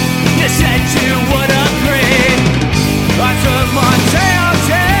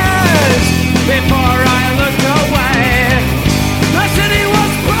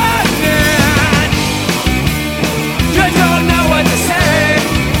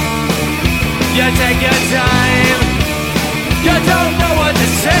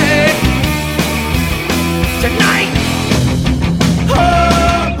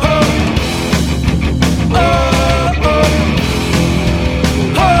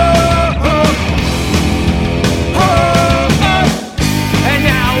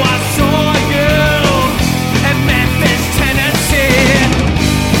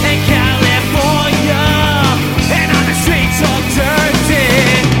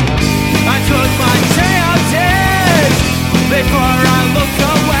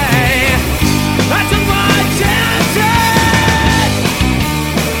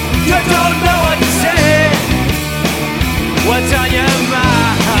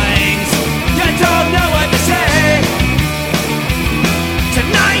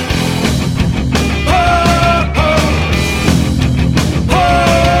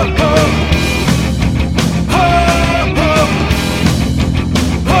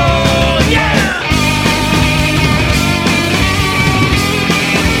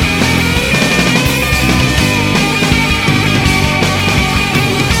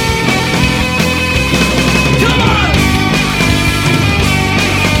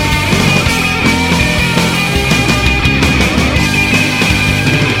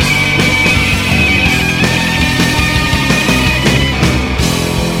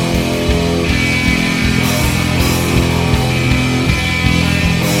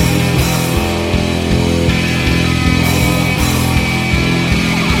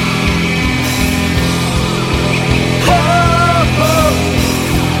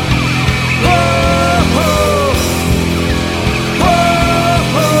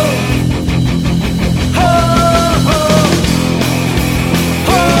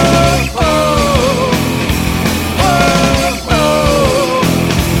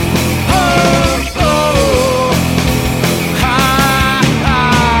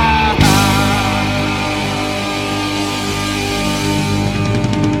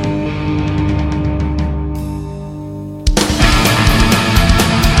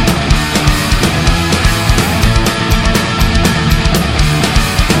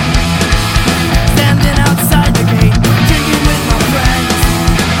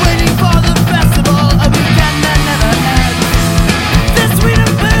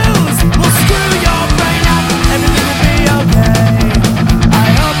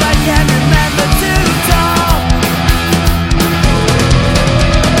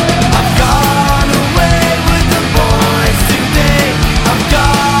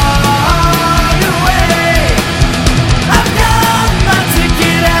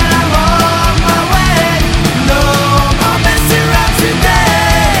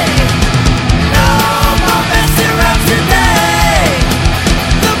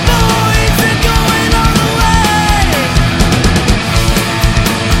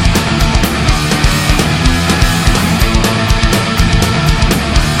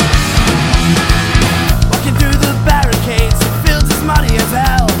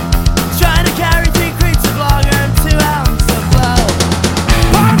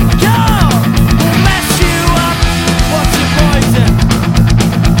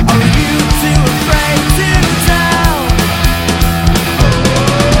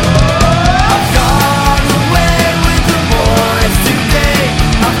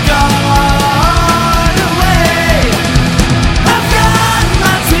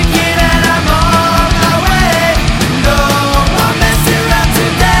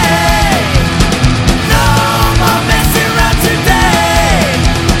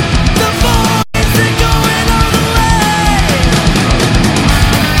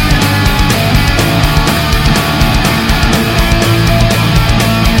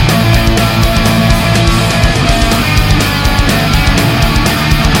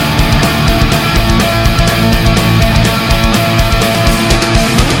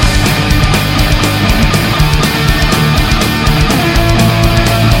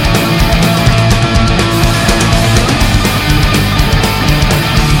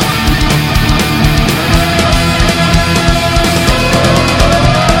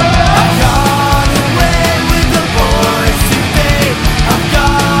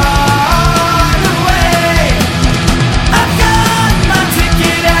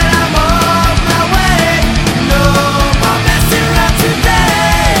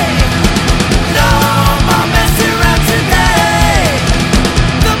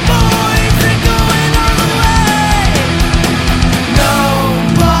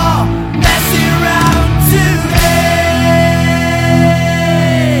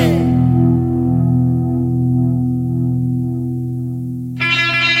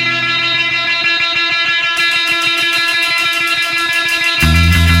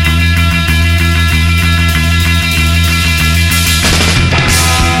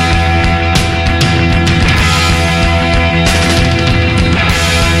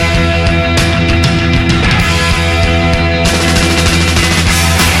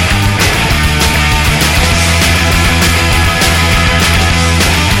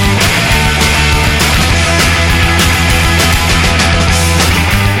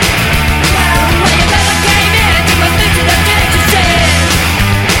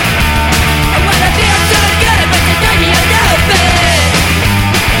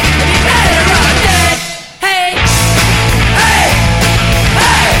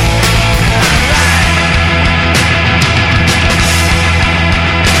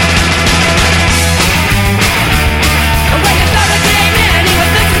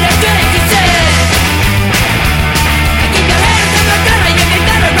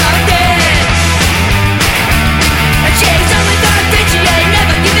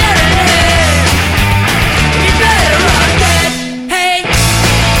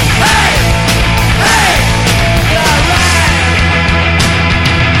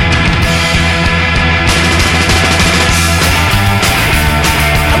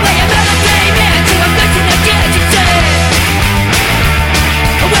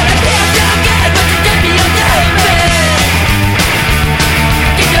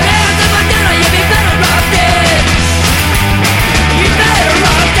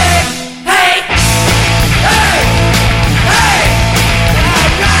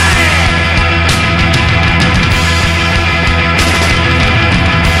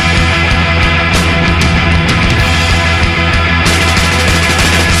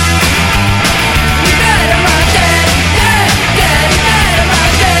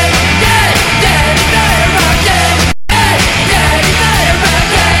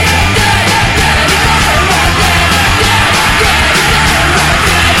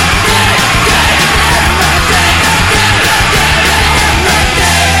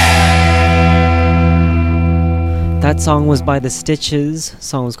 That song was by The Stitches. The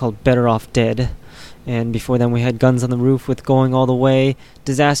song was called Better Off Dead. And before then we had Guns on the Roof with Going All the Way,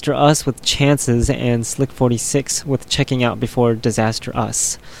 Disaster Us with Chances, and Slick 46 with Checking Out before Disaster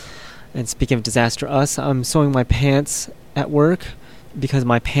Us. And speaking of Disaster Us, I'm sewing my pants at work because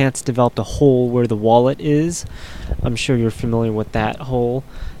my pants developed a hole where the wallet is. I'm sure you're familiar with that hole.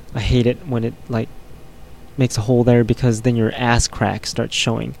 I hate it when it makes a hole there because then your ass crack starts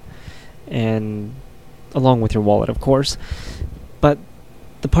showing. And along with your wallet, of course. But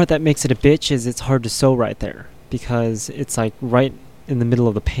the part that makes it a bitch is it's hard to sew right there because it's right in the middle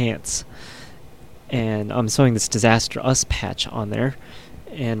of the pants. And I'm sewing this Disaster Us patch on there.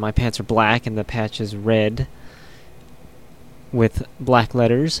 And my pants are black and the patch is red with black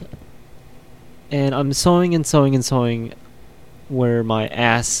letters. And I'm sewing and sewing and sewing where my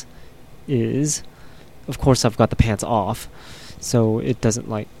ass is. Of course, I've got the pants off, so it doesn't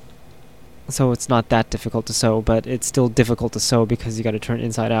so it's not that difficult to sew, but it's still difficult to sew because you got to turn it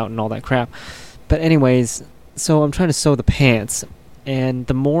inside out and all that crap. But anyways, so I'm trying to sew the pants, and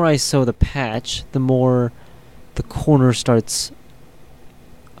the more I sew the patch, the more the corner starts.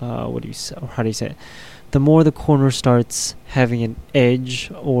 How do you say it? The more the corner starts having an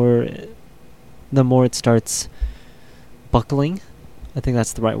edge, or the more it starts buckling. I think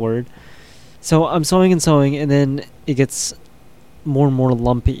that's the right word. So I'm sewing and sewing, and then it gets more and more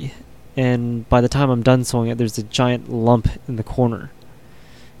lumpy. And by the time I'm done sewing it, there's a giant lump in the corner.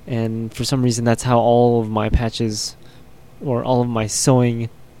 And for some reason, that's how all of my patches, or all of my sewing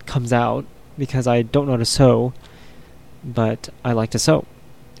comes out, because I don't know how to sew, but I like to sew,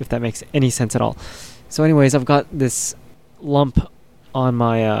 if that makes any sense at all. So anyways, I've got this lump on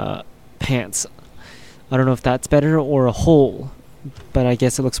my pants. I don't know if that's better or a hole, but I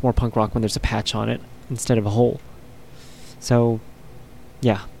guess it looks more punk rock when there's a patch on it instead of a hole. So,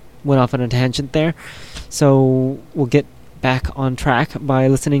 yeah, went off on a tangent there. So we'll get back on track by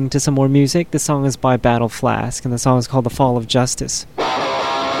listening to some more music. This song is by Battle Flask, and the song is called The Fall of Justice.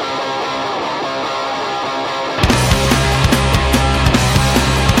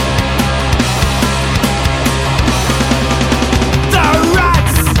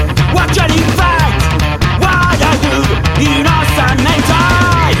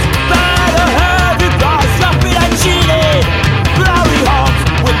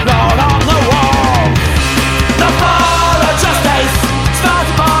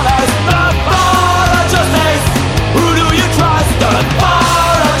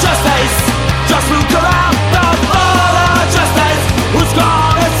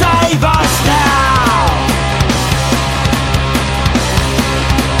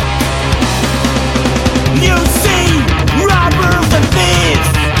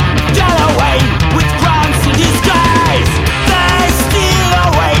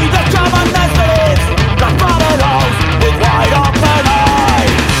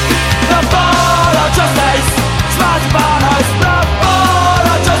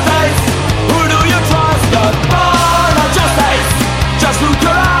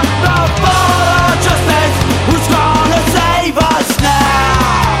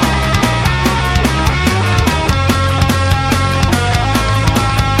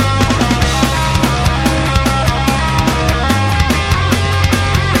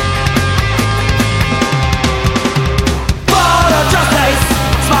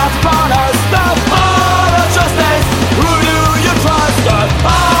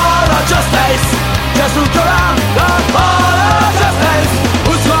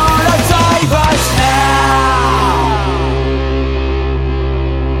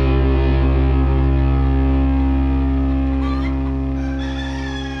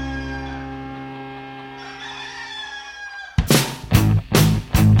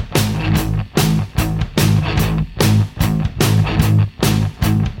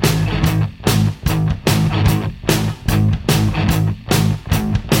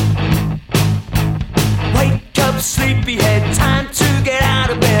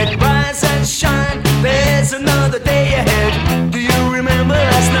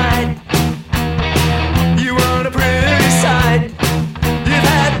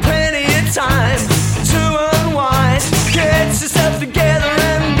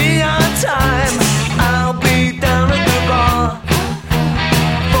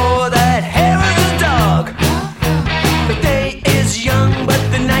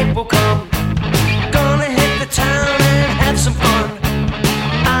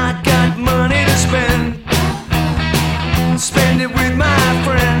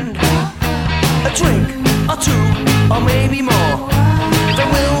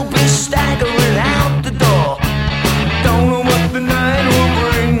 Don't know what the night will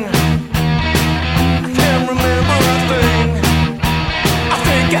bring. I can't remember a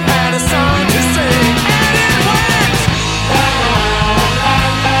a song to sing. And it went,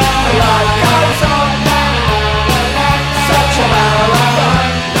 life goes on, such a barrel of fun.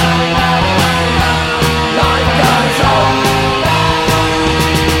 Life goes on.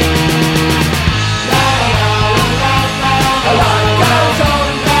 Life goes on,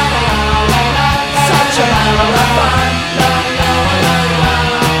 such a barrel of fun.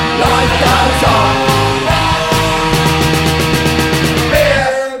 Life goes on. Beer,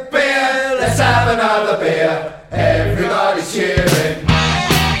 beer, let's have another beer. Everybody's cheering.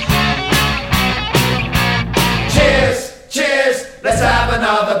 Cheers, cheers, let's have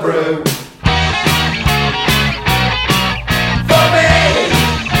another brew. For me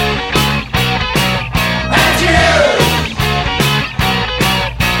and you.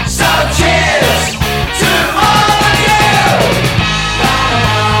 So cheers to all of you.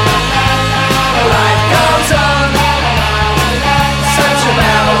 Life goes on, such a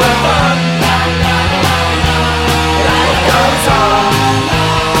barrel of fun. Life goes on.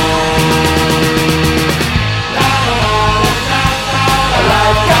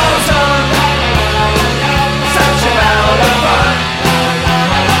 Life goes on, such a barrel of fun.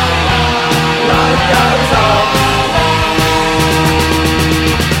 Life goes on.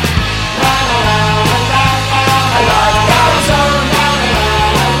 Life goes on,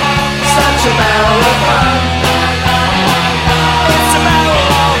 such a barrel of fun. It's a barrel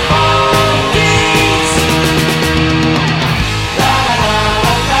of funkies.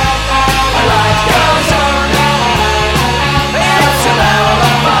 Life goes on, it's a barrel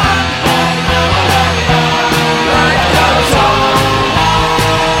of fun. Life goes on.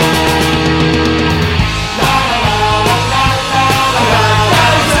 Life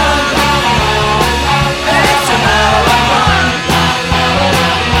goes on, it's a barrel of fun.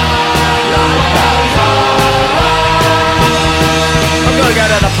 Life goes on. I'm gonna go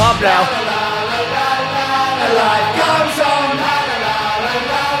to the pub now. Life goes on,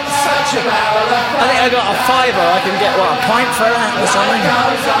 such a barrel of fun. I think I got a fiver. I can get, what, a pint for that or something?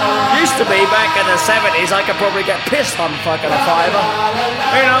 Used to be back in the 70s, I could probably get pissed on fucking a fiver.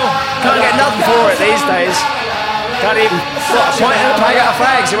 You know, can't get nothing for it these days. Can't even, what, a pint and a packet of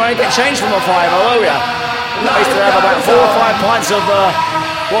fags. You won't get change from a fiver, will ya? I used to have about 4 or 5 pints of,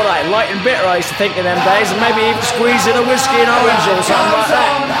 light and bitter, I used to think in them days, and maybe even squeeze in a whiskey and orange or something like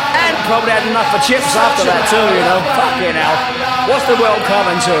that. And probably had enough for chips after that too, you know. Fucking hell. What's the world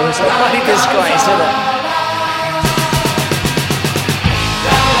coming to? It's a bloody disgrace, isn't it?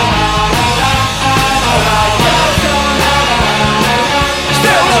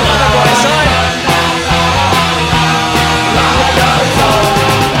 Still on the right side. Life goes on.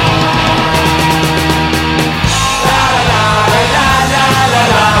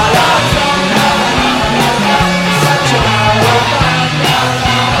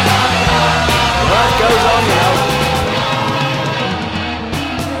 Life goes on, you know.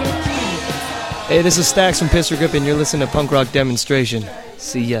 Hey, this is Stax from Pistol Grip, and you're listening to Punk Rock Demonstration.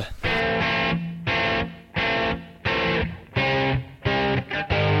 See ya.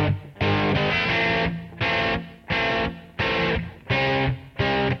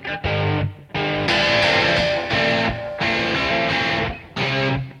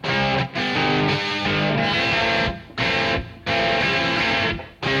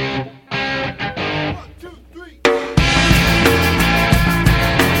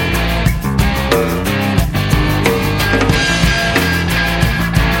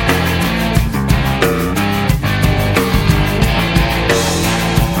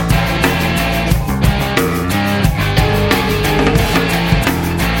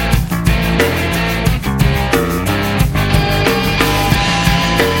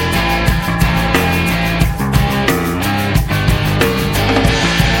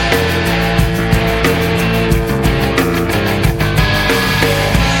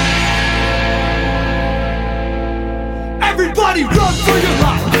 Everybody run for your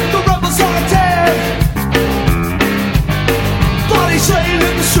life, the rebels are dead. Bodies laying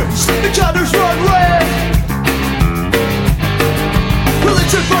in the streets, the gunners run red.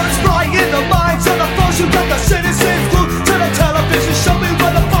 Religion burns bright in the minds of the foes who got the citizens glued to the television. Show me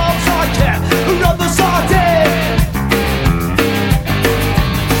where the bombs are kept, who others are dead.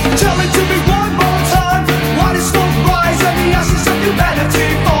 Tell it to me one more time, why does smoke rise and the ashes of humanity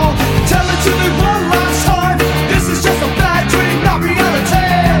fall? Tell it to me one last time, this is just a bad dream, not reality.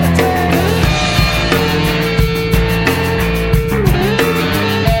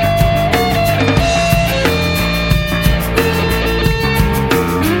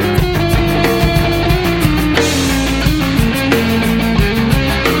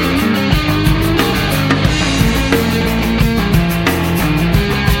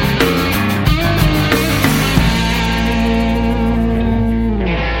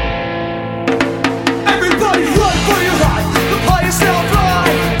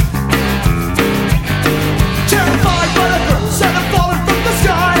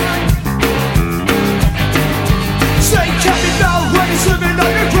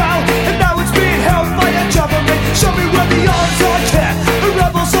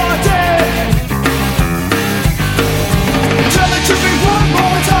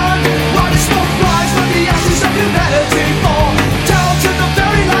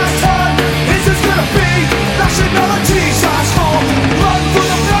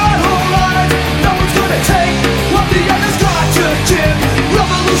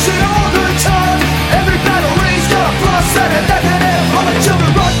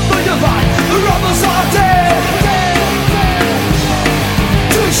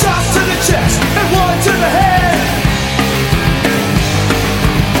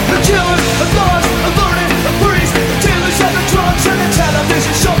 killers, and laws, and learning, and priests, dealers of the drugs and the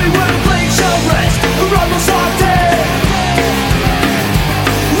television. Show me where the blame shall rest. The rebels are dead.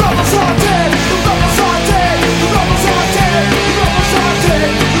 The rebels are dead. The rebels are dead. The rebels are dead. The rebels are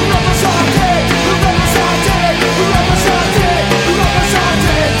dead. The rebels are dead. The rebels are dead. The rebels are dead. The rebels are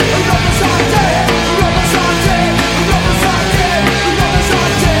dead. The rebels are dead. The rebels are dead. The rebels are dead. The rebels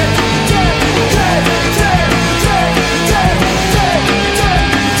are dead. Dead, dead, dead, dead, dead, dead, dead,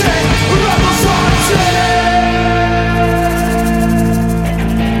 dead. The rebels are dead.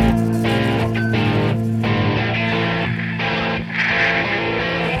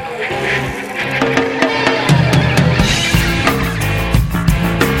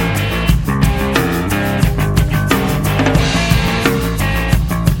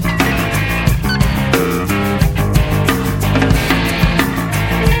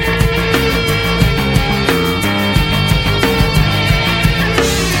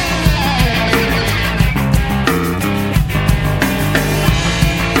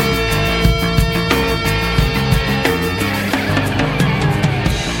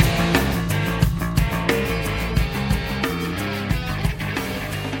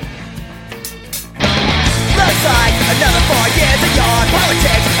 Looks like another 4 years of your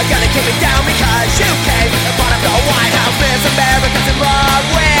politics are gonna keep me down because you came and brought up the White House. Miss America's in love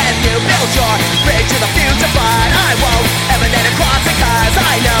with you. Build your bridge to the future, but I won't emanate across it cause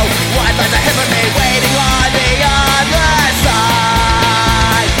I know white lines ahead of me waiting on the other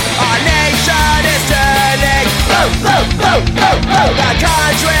side. Our nation is turning blue, blue, blue, blue, blue. The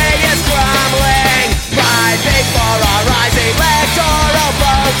country is crumbling right before our eyes. Electoral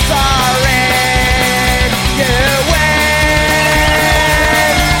votes are in. You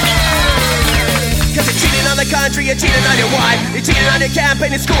win. Cause you're cheating on the country, you're cheating on your wife, you're cheating on your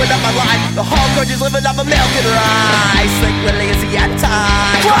campaign, you're screwing up my life. The whole country's living off of milk and rice. Slick Willie is the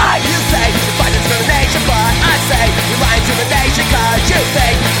anti-Christ. You say you fight discrimination, but I say you're lying to the nation cause you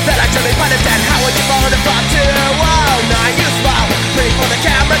think that I should be punished. And how would you vote if I'm 209? You smile pretty for the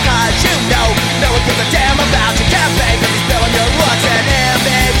camera cause you know no one gives a damn about your campaign. Cause he's spilling your looks and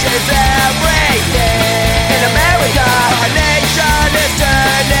image is everything. In America, our nation is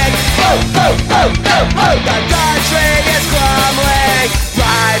turning blue, blue, blue, blue, blue. The country is crumbling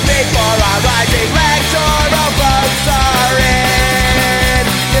right before our eyes. Electoral votes are in.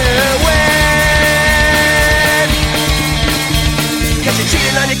 You win. Cause you're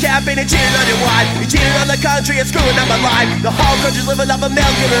cheating on your campaign and cheating on your wife. You're cheating on the country and screwing up my life. The whole country's living off of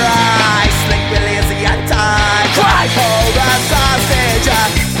milk and rice. Slick Willie is the anti-Christ. Hold us hostage,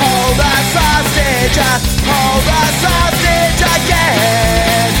 hold us hostage, hold us hostage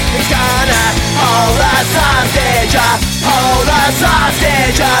again. He's gonna hold us hostage, hold us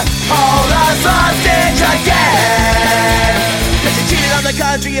hostage, hold us hostage again. Cause you're cheating on the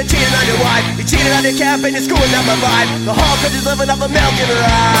country, you're cheating on your wife, you're cheating on your campaign, you're screwing up my life. The whole country's living off of milk and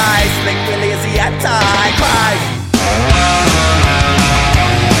rice. Slick Willie is the anti-Christ.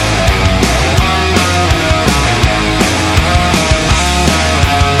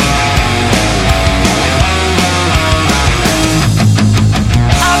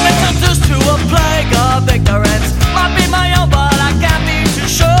 I'm introduced to a plague of ignorance. Might be my own, but I can't be too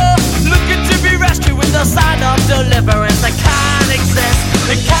sure. Looking to be rescued with the sign of deliverance. It can't exist,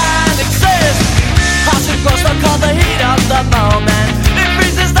 it can't exist. Passing across the call the heat of the moment. It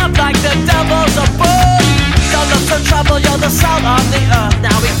freezes up like the devil's abode. Don't look for trouble, you're the salt of the earth.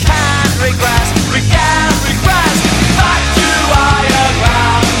 Now we can't regress, we can't regress. Back to higher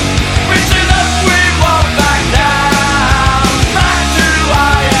ground. Reaching up, we won't back down. Back to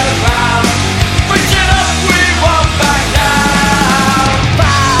higher ground. Reaching up, we won't back down.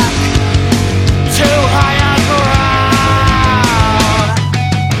 Back to higher ground.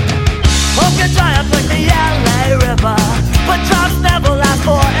 Hope can dry up like the LA River, but drops never last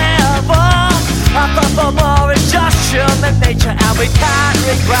forever. I thought for more is just human nature, and we can't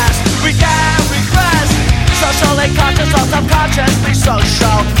regress, we can't regress. Socially conscious or subconsciously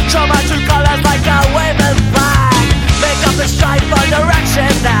social. Show my true colors like a waving flag. Make up the stripe for direction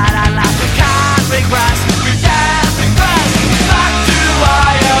that I lack. We can't regress, we can't regress. Back to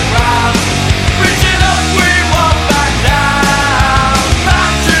higher ground. Reaching up, we won't back down.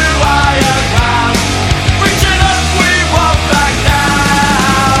 Back to higher ground. Reaching up, we won't back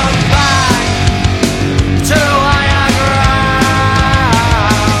down. Back to higher ground.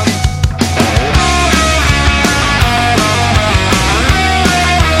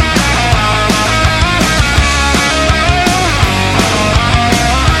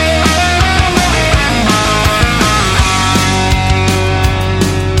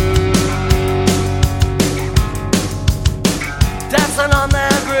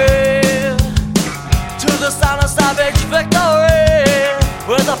 their grave to the sound of savage victory.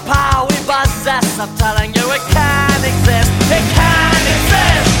 With the power we possess, I'm telling you it can exist. It can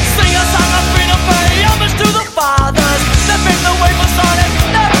exist. Sing a song of freedom, pay homage to the fathers that paved the way for sonic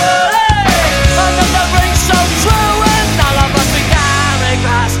liberty. Another ring so true, and all of us we can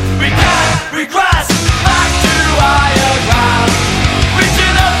regress. We can regress back to higher ground.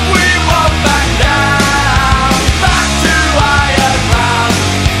 Reaching up, we won't back down. Back to higher ground.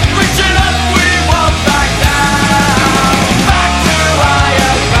 Reaching up, we won't back down. Back to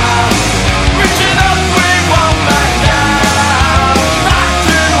higher ground. Reaching up, we won't back down. Back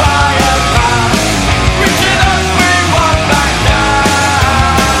to higher ground. Reaching up, we won't back down.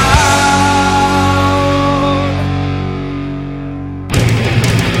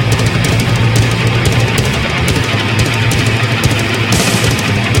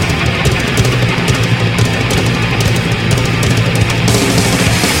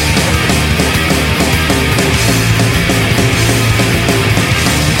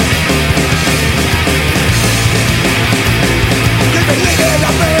 You've been leaving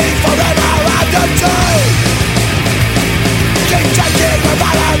on me forever and a day. Keep taking no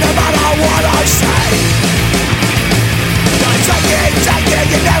matter what I say. You're taking,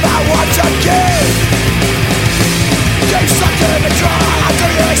 you never want to give. Keep sucking me dry, how do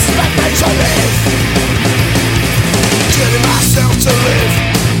you expect me to live? Killing myself to live,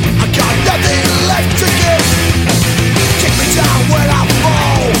 I got nothing left to give. Kick me down when I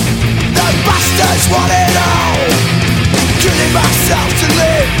fall, the bastards want it all. Killing myself to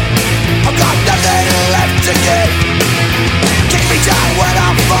live, I've got nothing left to give. Kick me down when I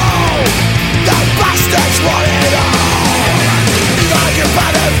fall, the bastards want it all. Like a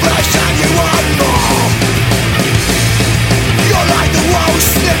battered flesh and you want more. You're like the wolf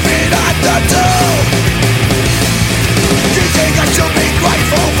sniffing at the door. You think I should be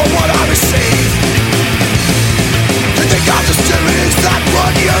grateful for what I received? You think I'm just doing is that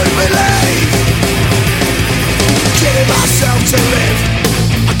what you believe? Killing myself to live,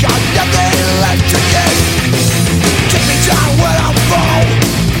 I got nothing left to give. Kick me down when I fall,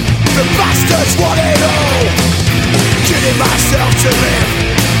 the bastards want it all. Killing myself to live,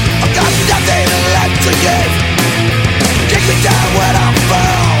 I got nothing left to give. Kick me down when I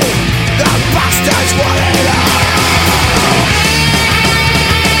fall, the bastards want it all.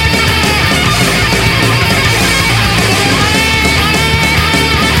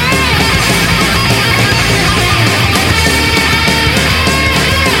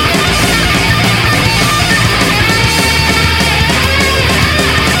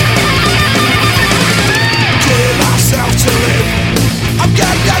 Killing myself to live, I've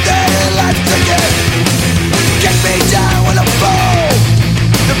got nothing left to give. Kick me down when I fall,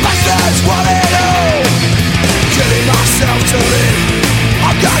 the bastards want it all. Killing myself to live,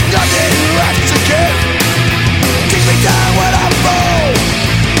 I've got nothing left to give. Kick me down when I fall,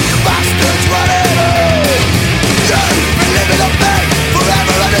 the bastards want it all. You've been living on me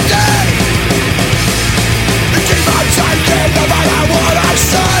forever and a day. You keep on taking no matter what I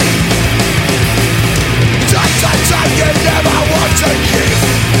say. Take, you never want to give.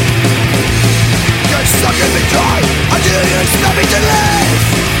 You're stuck in the dry, I didn't expect me to live.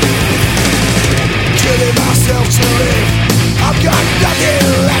 Killing myself to live, I've got nothing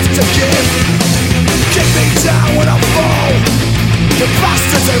left to give. Kick me down when I fall, the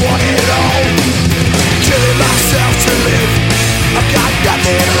bastards they want it all. Killing myself to live, I've got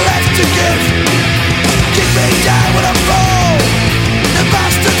nothing left to give. Kick me down when I fall, the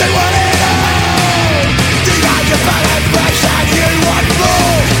bastards they want it all. You're bad and fresh and you want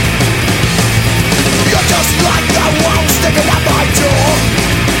more. You're just like the wall sticking at my door.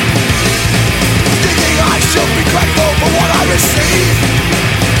 Thinking I should be grateful for what I receive.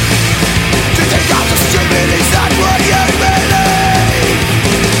 Do you think I'm just stupid, is that what you believe?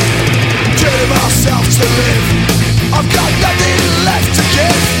 Killing myself to live, I've got nothing left to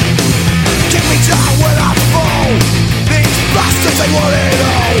give. Kick me down when I fall, these bastards they want it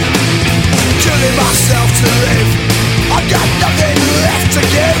all. Killing myself to live, I've got nothing left to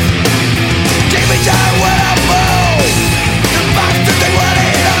give. Keep me down when I fall, the bastards they want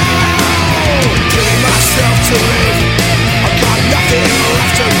it all. Killing myself to live, I've got nothing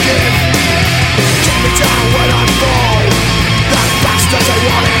left to give. Keep me down when I fall, the bastards they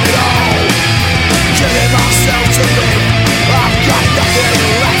want it all. Killing myself to live, I've got nothing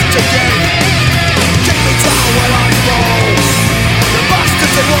left to give. Keep me down when I fall, the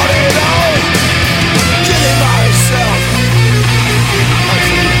bastards they want it all. Killing myself.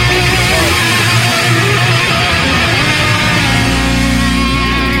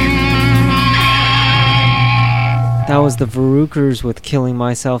 That was the Varukers with Killing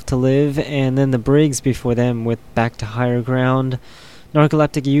Myself to Live, and then the Briggs before them with Back to Higher Ground,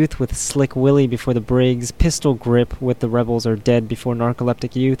 Narcoleptic Youth with Slick Willie before the Briggs, Pistol Grip with The Rebels Are Dead before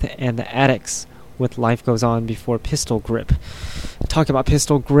Narcoleptic Youth, and the Addicts with Life Goes On before Pistol Grip. Talk about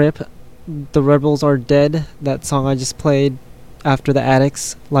Pistol Grip, The Rebels Are Dead, that song I just played after the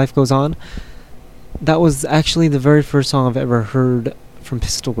Addicts, Life Goes On. That was actually the very first song I've ever heard from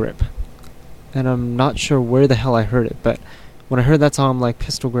Pistol Grip. And I'm not sure where the hell I heard it, but when I heard that song, I'm like,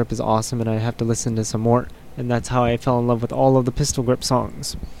 Pistol Grip is awesome, and I have to listen to some more. And that's how I fell in love with all of the Pistol Grip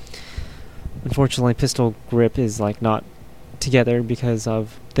songs. Unfortunately, Pistol Grip is like not together because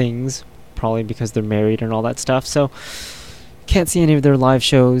of things, probably because they're married and all that stuff, so can't see any of their live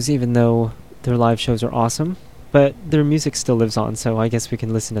shows, even though their live shows are awesome. But their music still lives on, so I guess we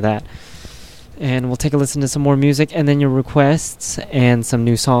can listen to that. And we'll take a listen to some more music, and then your requests, and some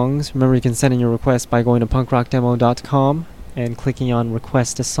new songs. Remember, you can send in your request by going to punkrockdemo.com and clicking on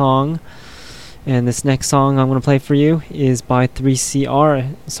Request a Song. And this next song I'm going to play for you is by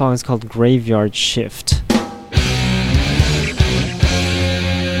 3CR. The song is called Graveyard Shift.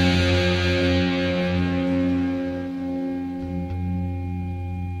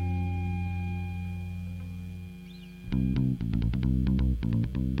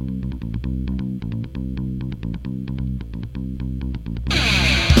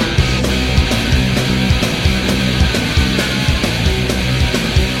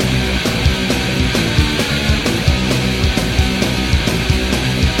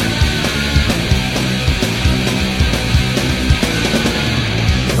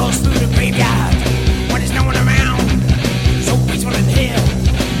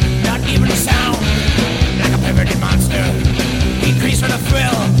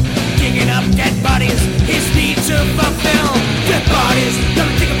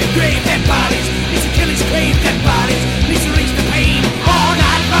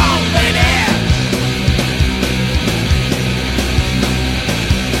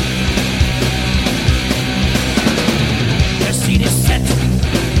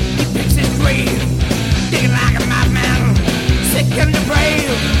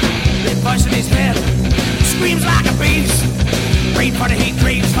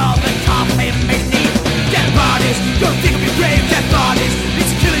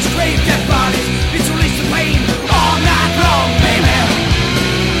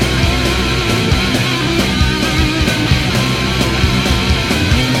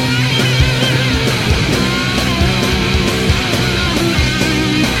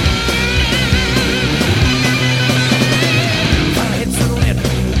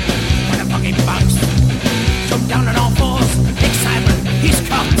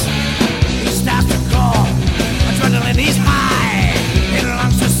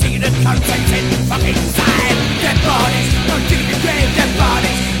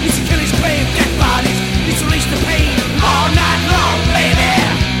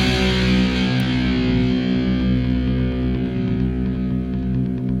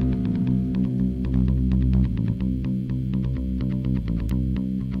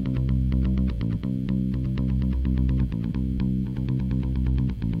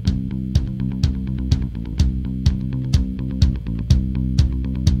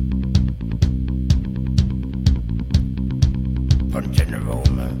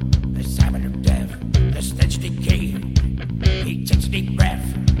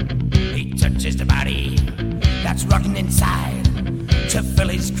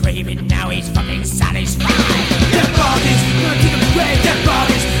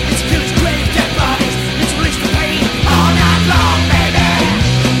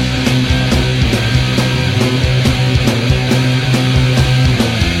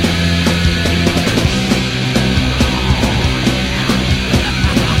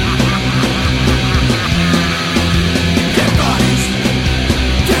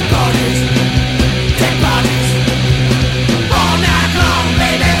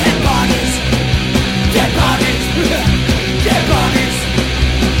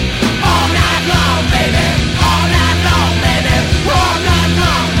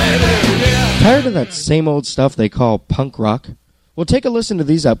 Tired of that same old stuff they call punk rock? Well, take a listen to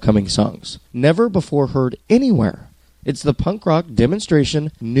these upcoming songs. Never before heard anywhere. It's the Punk Rock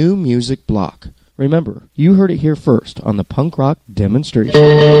Demonstration New Music Block. Remember, you heard it here first on the Punk Rock Demonstration.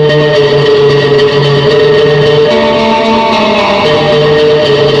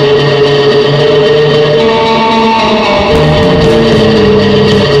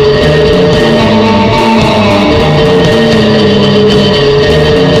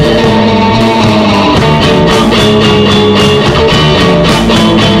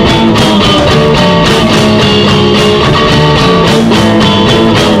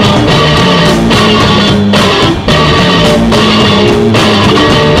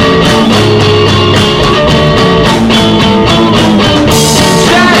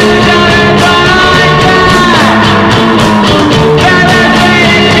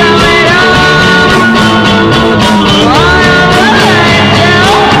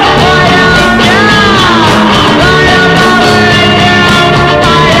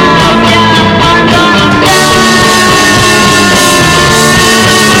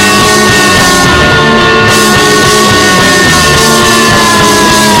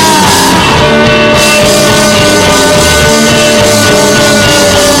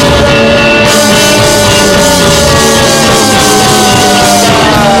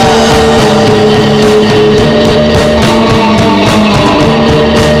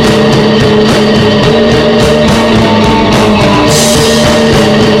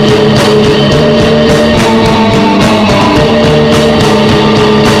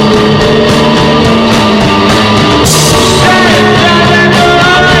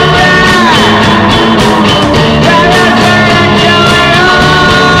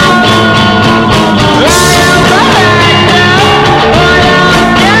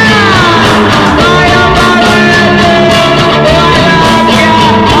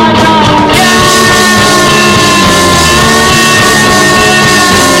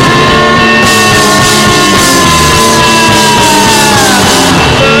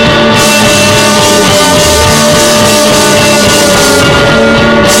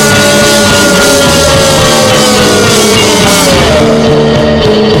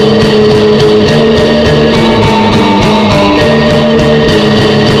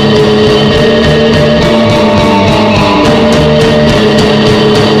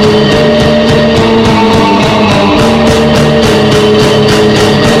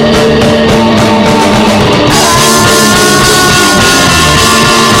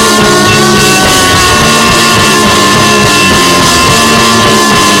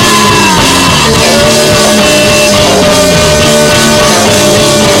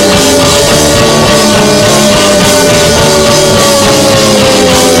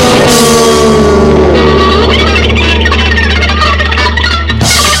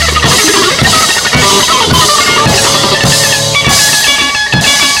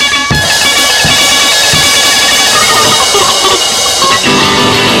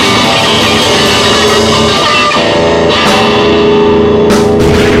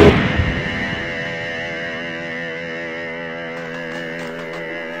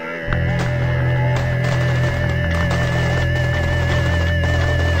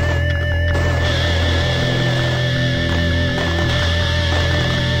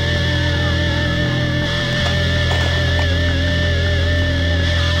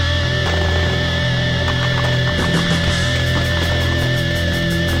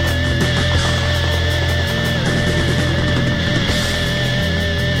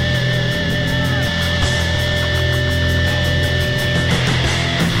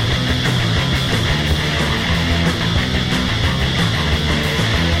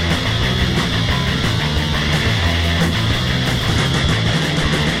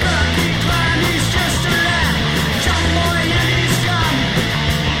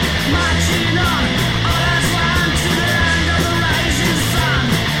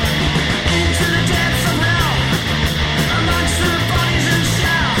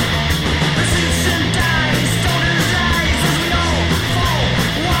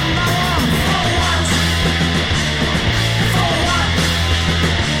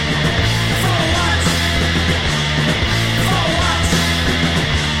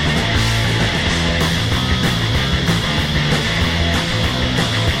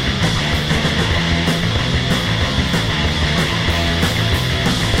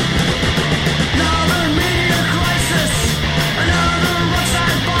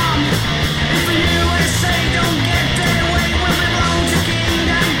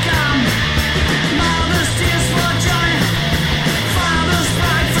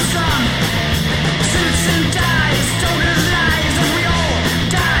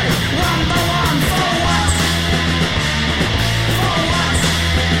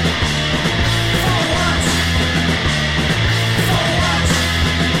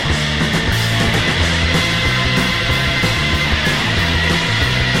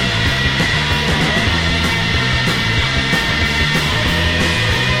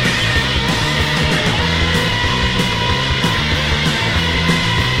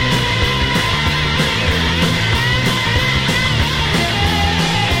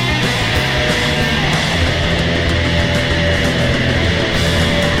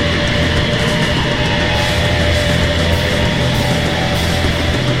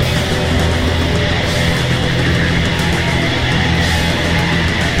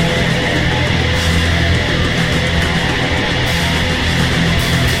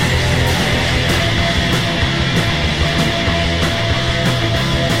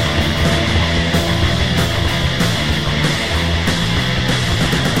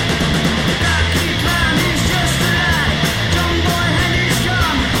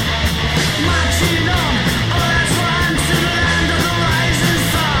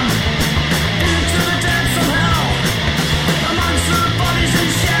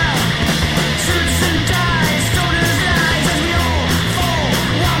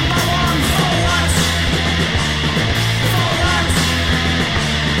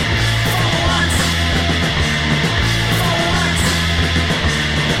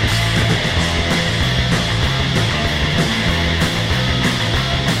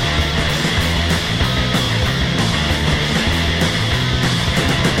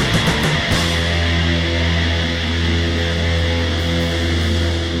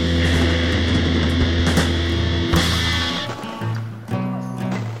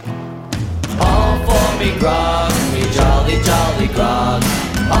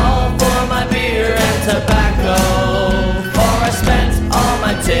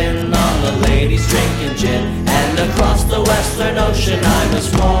 western ocean I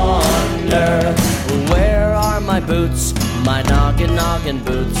must wander. Where are my boots, my noggin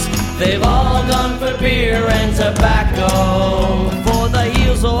boots? They've all gone for beer and tobacco. For the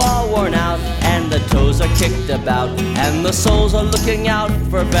heels are all worn out and the toes are kicked about, and the soles are looking out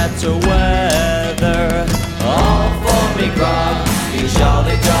for better weather. All for me grog, me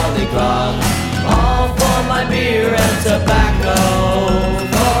jolly jolly grog. All for my beer and tobacco.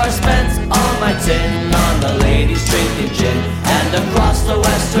 For I spent all my tin on the ladies drinking gin, and across the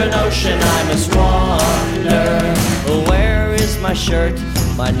western ocean I must wander. Where is my shirt,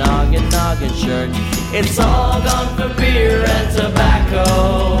 my noggin shirt? It's all gone for beer and tobacco.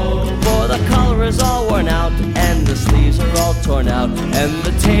 For the collar is all worn out and the sleeves are all torn out, and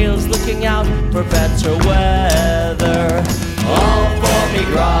the tail's looking out for better weather. All for me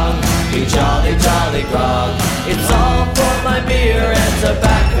grog, me jolly jolly grog. It's all for my beer and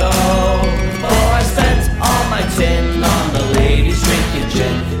tobacco. For I spent all my tin on the ladies drinking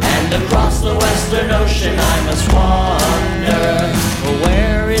gin, and across the western ocean I must wander.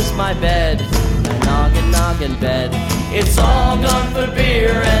 Where is my bed, my noggin bed? It's all gone for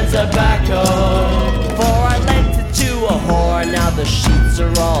beer and tobacco. For I lent it to a whore, now the sheets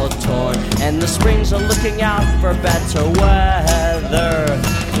are all torn, and the springs are looking out for better weather.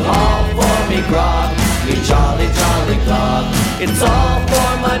 All for me grog, me jolly jolly grog. It's all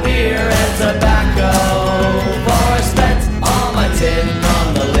for my beer and tobacco. For I spent all my tin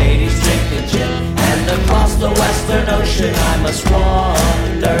on the ladies drinking gin, and across the western ocean I must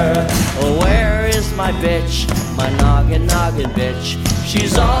wander. Where is my bitch, my noggin bitch?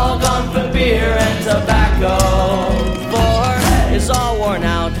 She's all gone for beer and tobacco. For her is all worn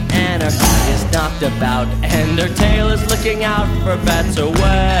out and her head is knocked about, and her tail is looking out for better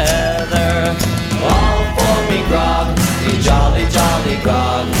weather. All for me grog, me jolly jolly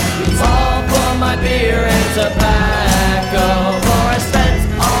grog. It's all for my beer and tobacco. For I spent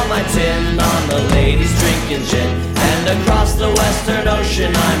all my tin on the ladies drinking gin, and across the western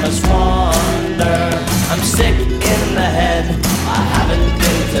ocean I must wander. I'm sick in the head, I haven't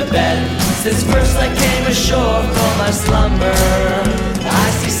been to bed since first I came ashore for my slumber. I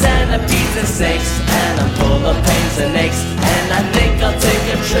see centipedes and snakes, and I'm full of pains and aches, and I think I'll take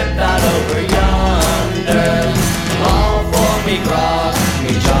a trip out over yonder. All for me grog,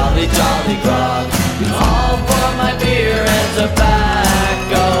 me jolly jolly grog. All for my beer and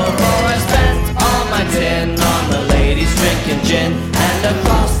tobacco. For I spent all my tin on the ladies drinking gin, and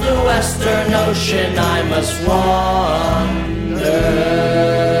across the western ocean I must wander.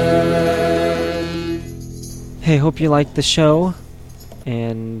 Hey, hope you liked the show,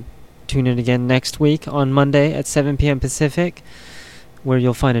 and tune in again next week on Monday at 7 p.m. Pacific, where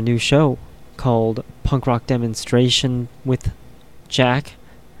you'll find a new show called Punk Rock Demonstration with Jack,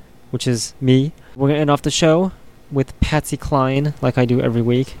 which is me. We're going to end off the show with Patsy Cline, like I do every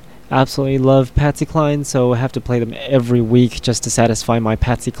week. Absolutely love Patsy Cline, so I have to play them every week just to satisfy my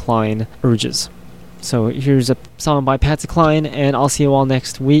Patsy Cline urges. So here's a song by Patsy Cline, and I'll see you all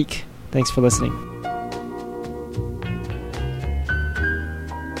next week. Thanks for listening.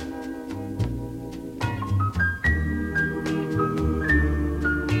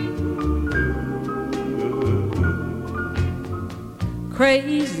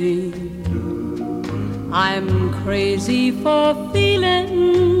 Crazy, I'm crazy for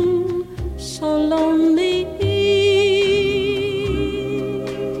feeling so lonely.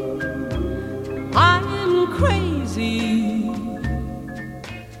 I'm crazy,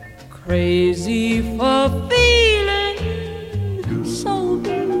 crazy for feeling so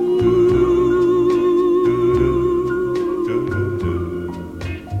blue.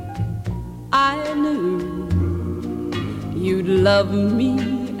 I knew you'd love me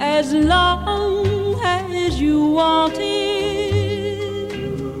as long as you wanted,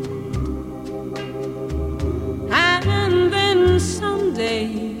 and then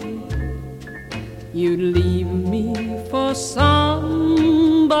someday you'd leave me for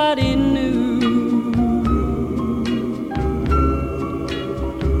somebody new.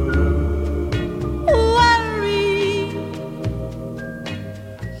 Worry,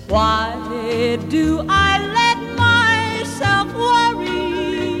 why do I let myself worry?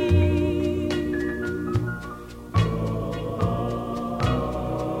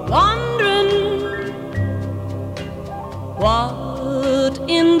 Wondering what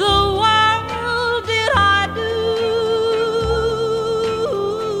in the world did I do?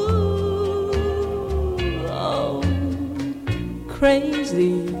 Oh,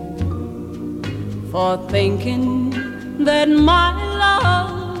 crazy for thinking that my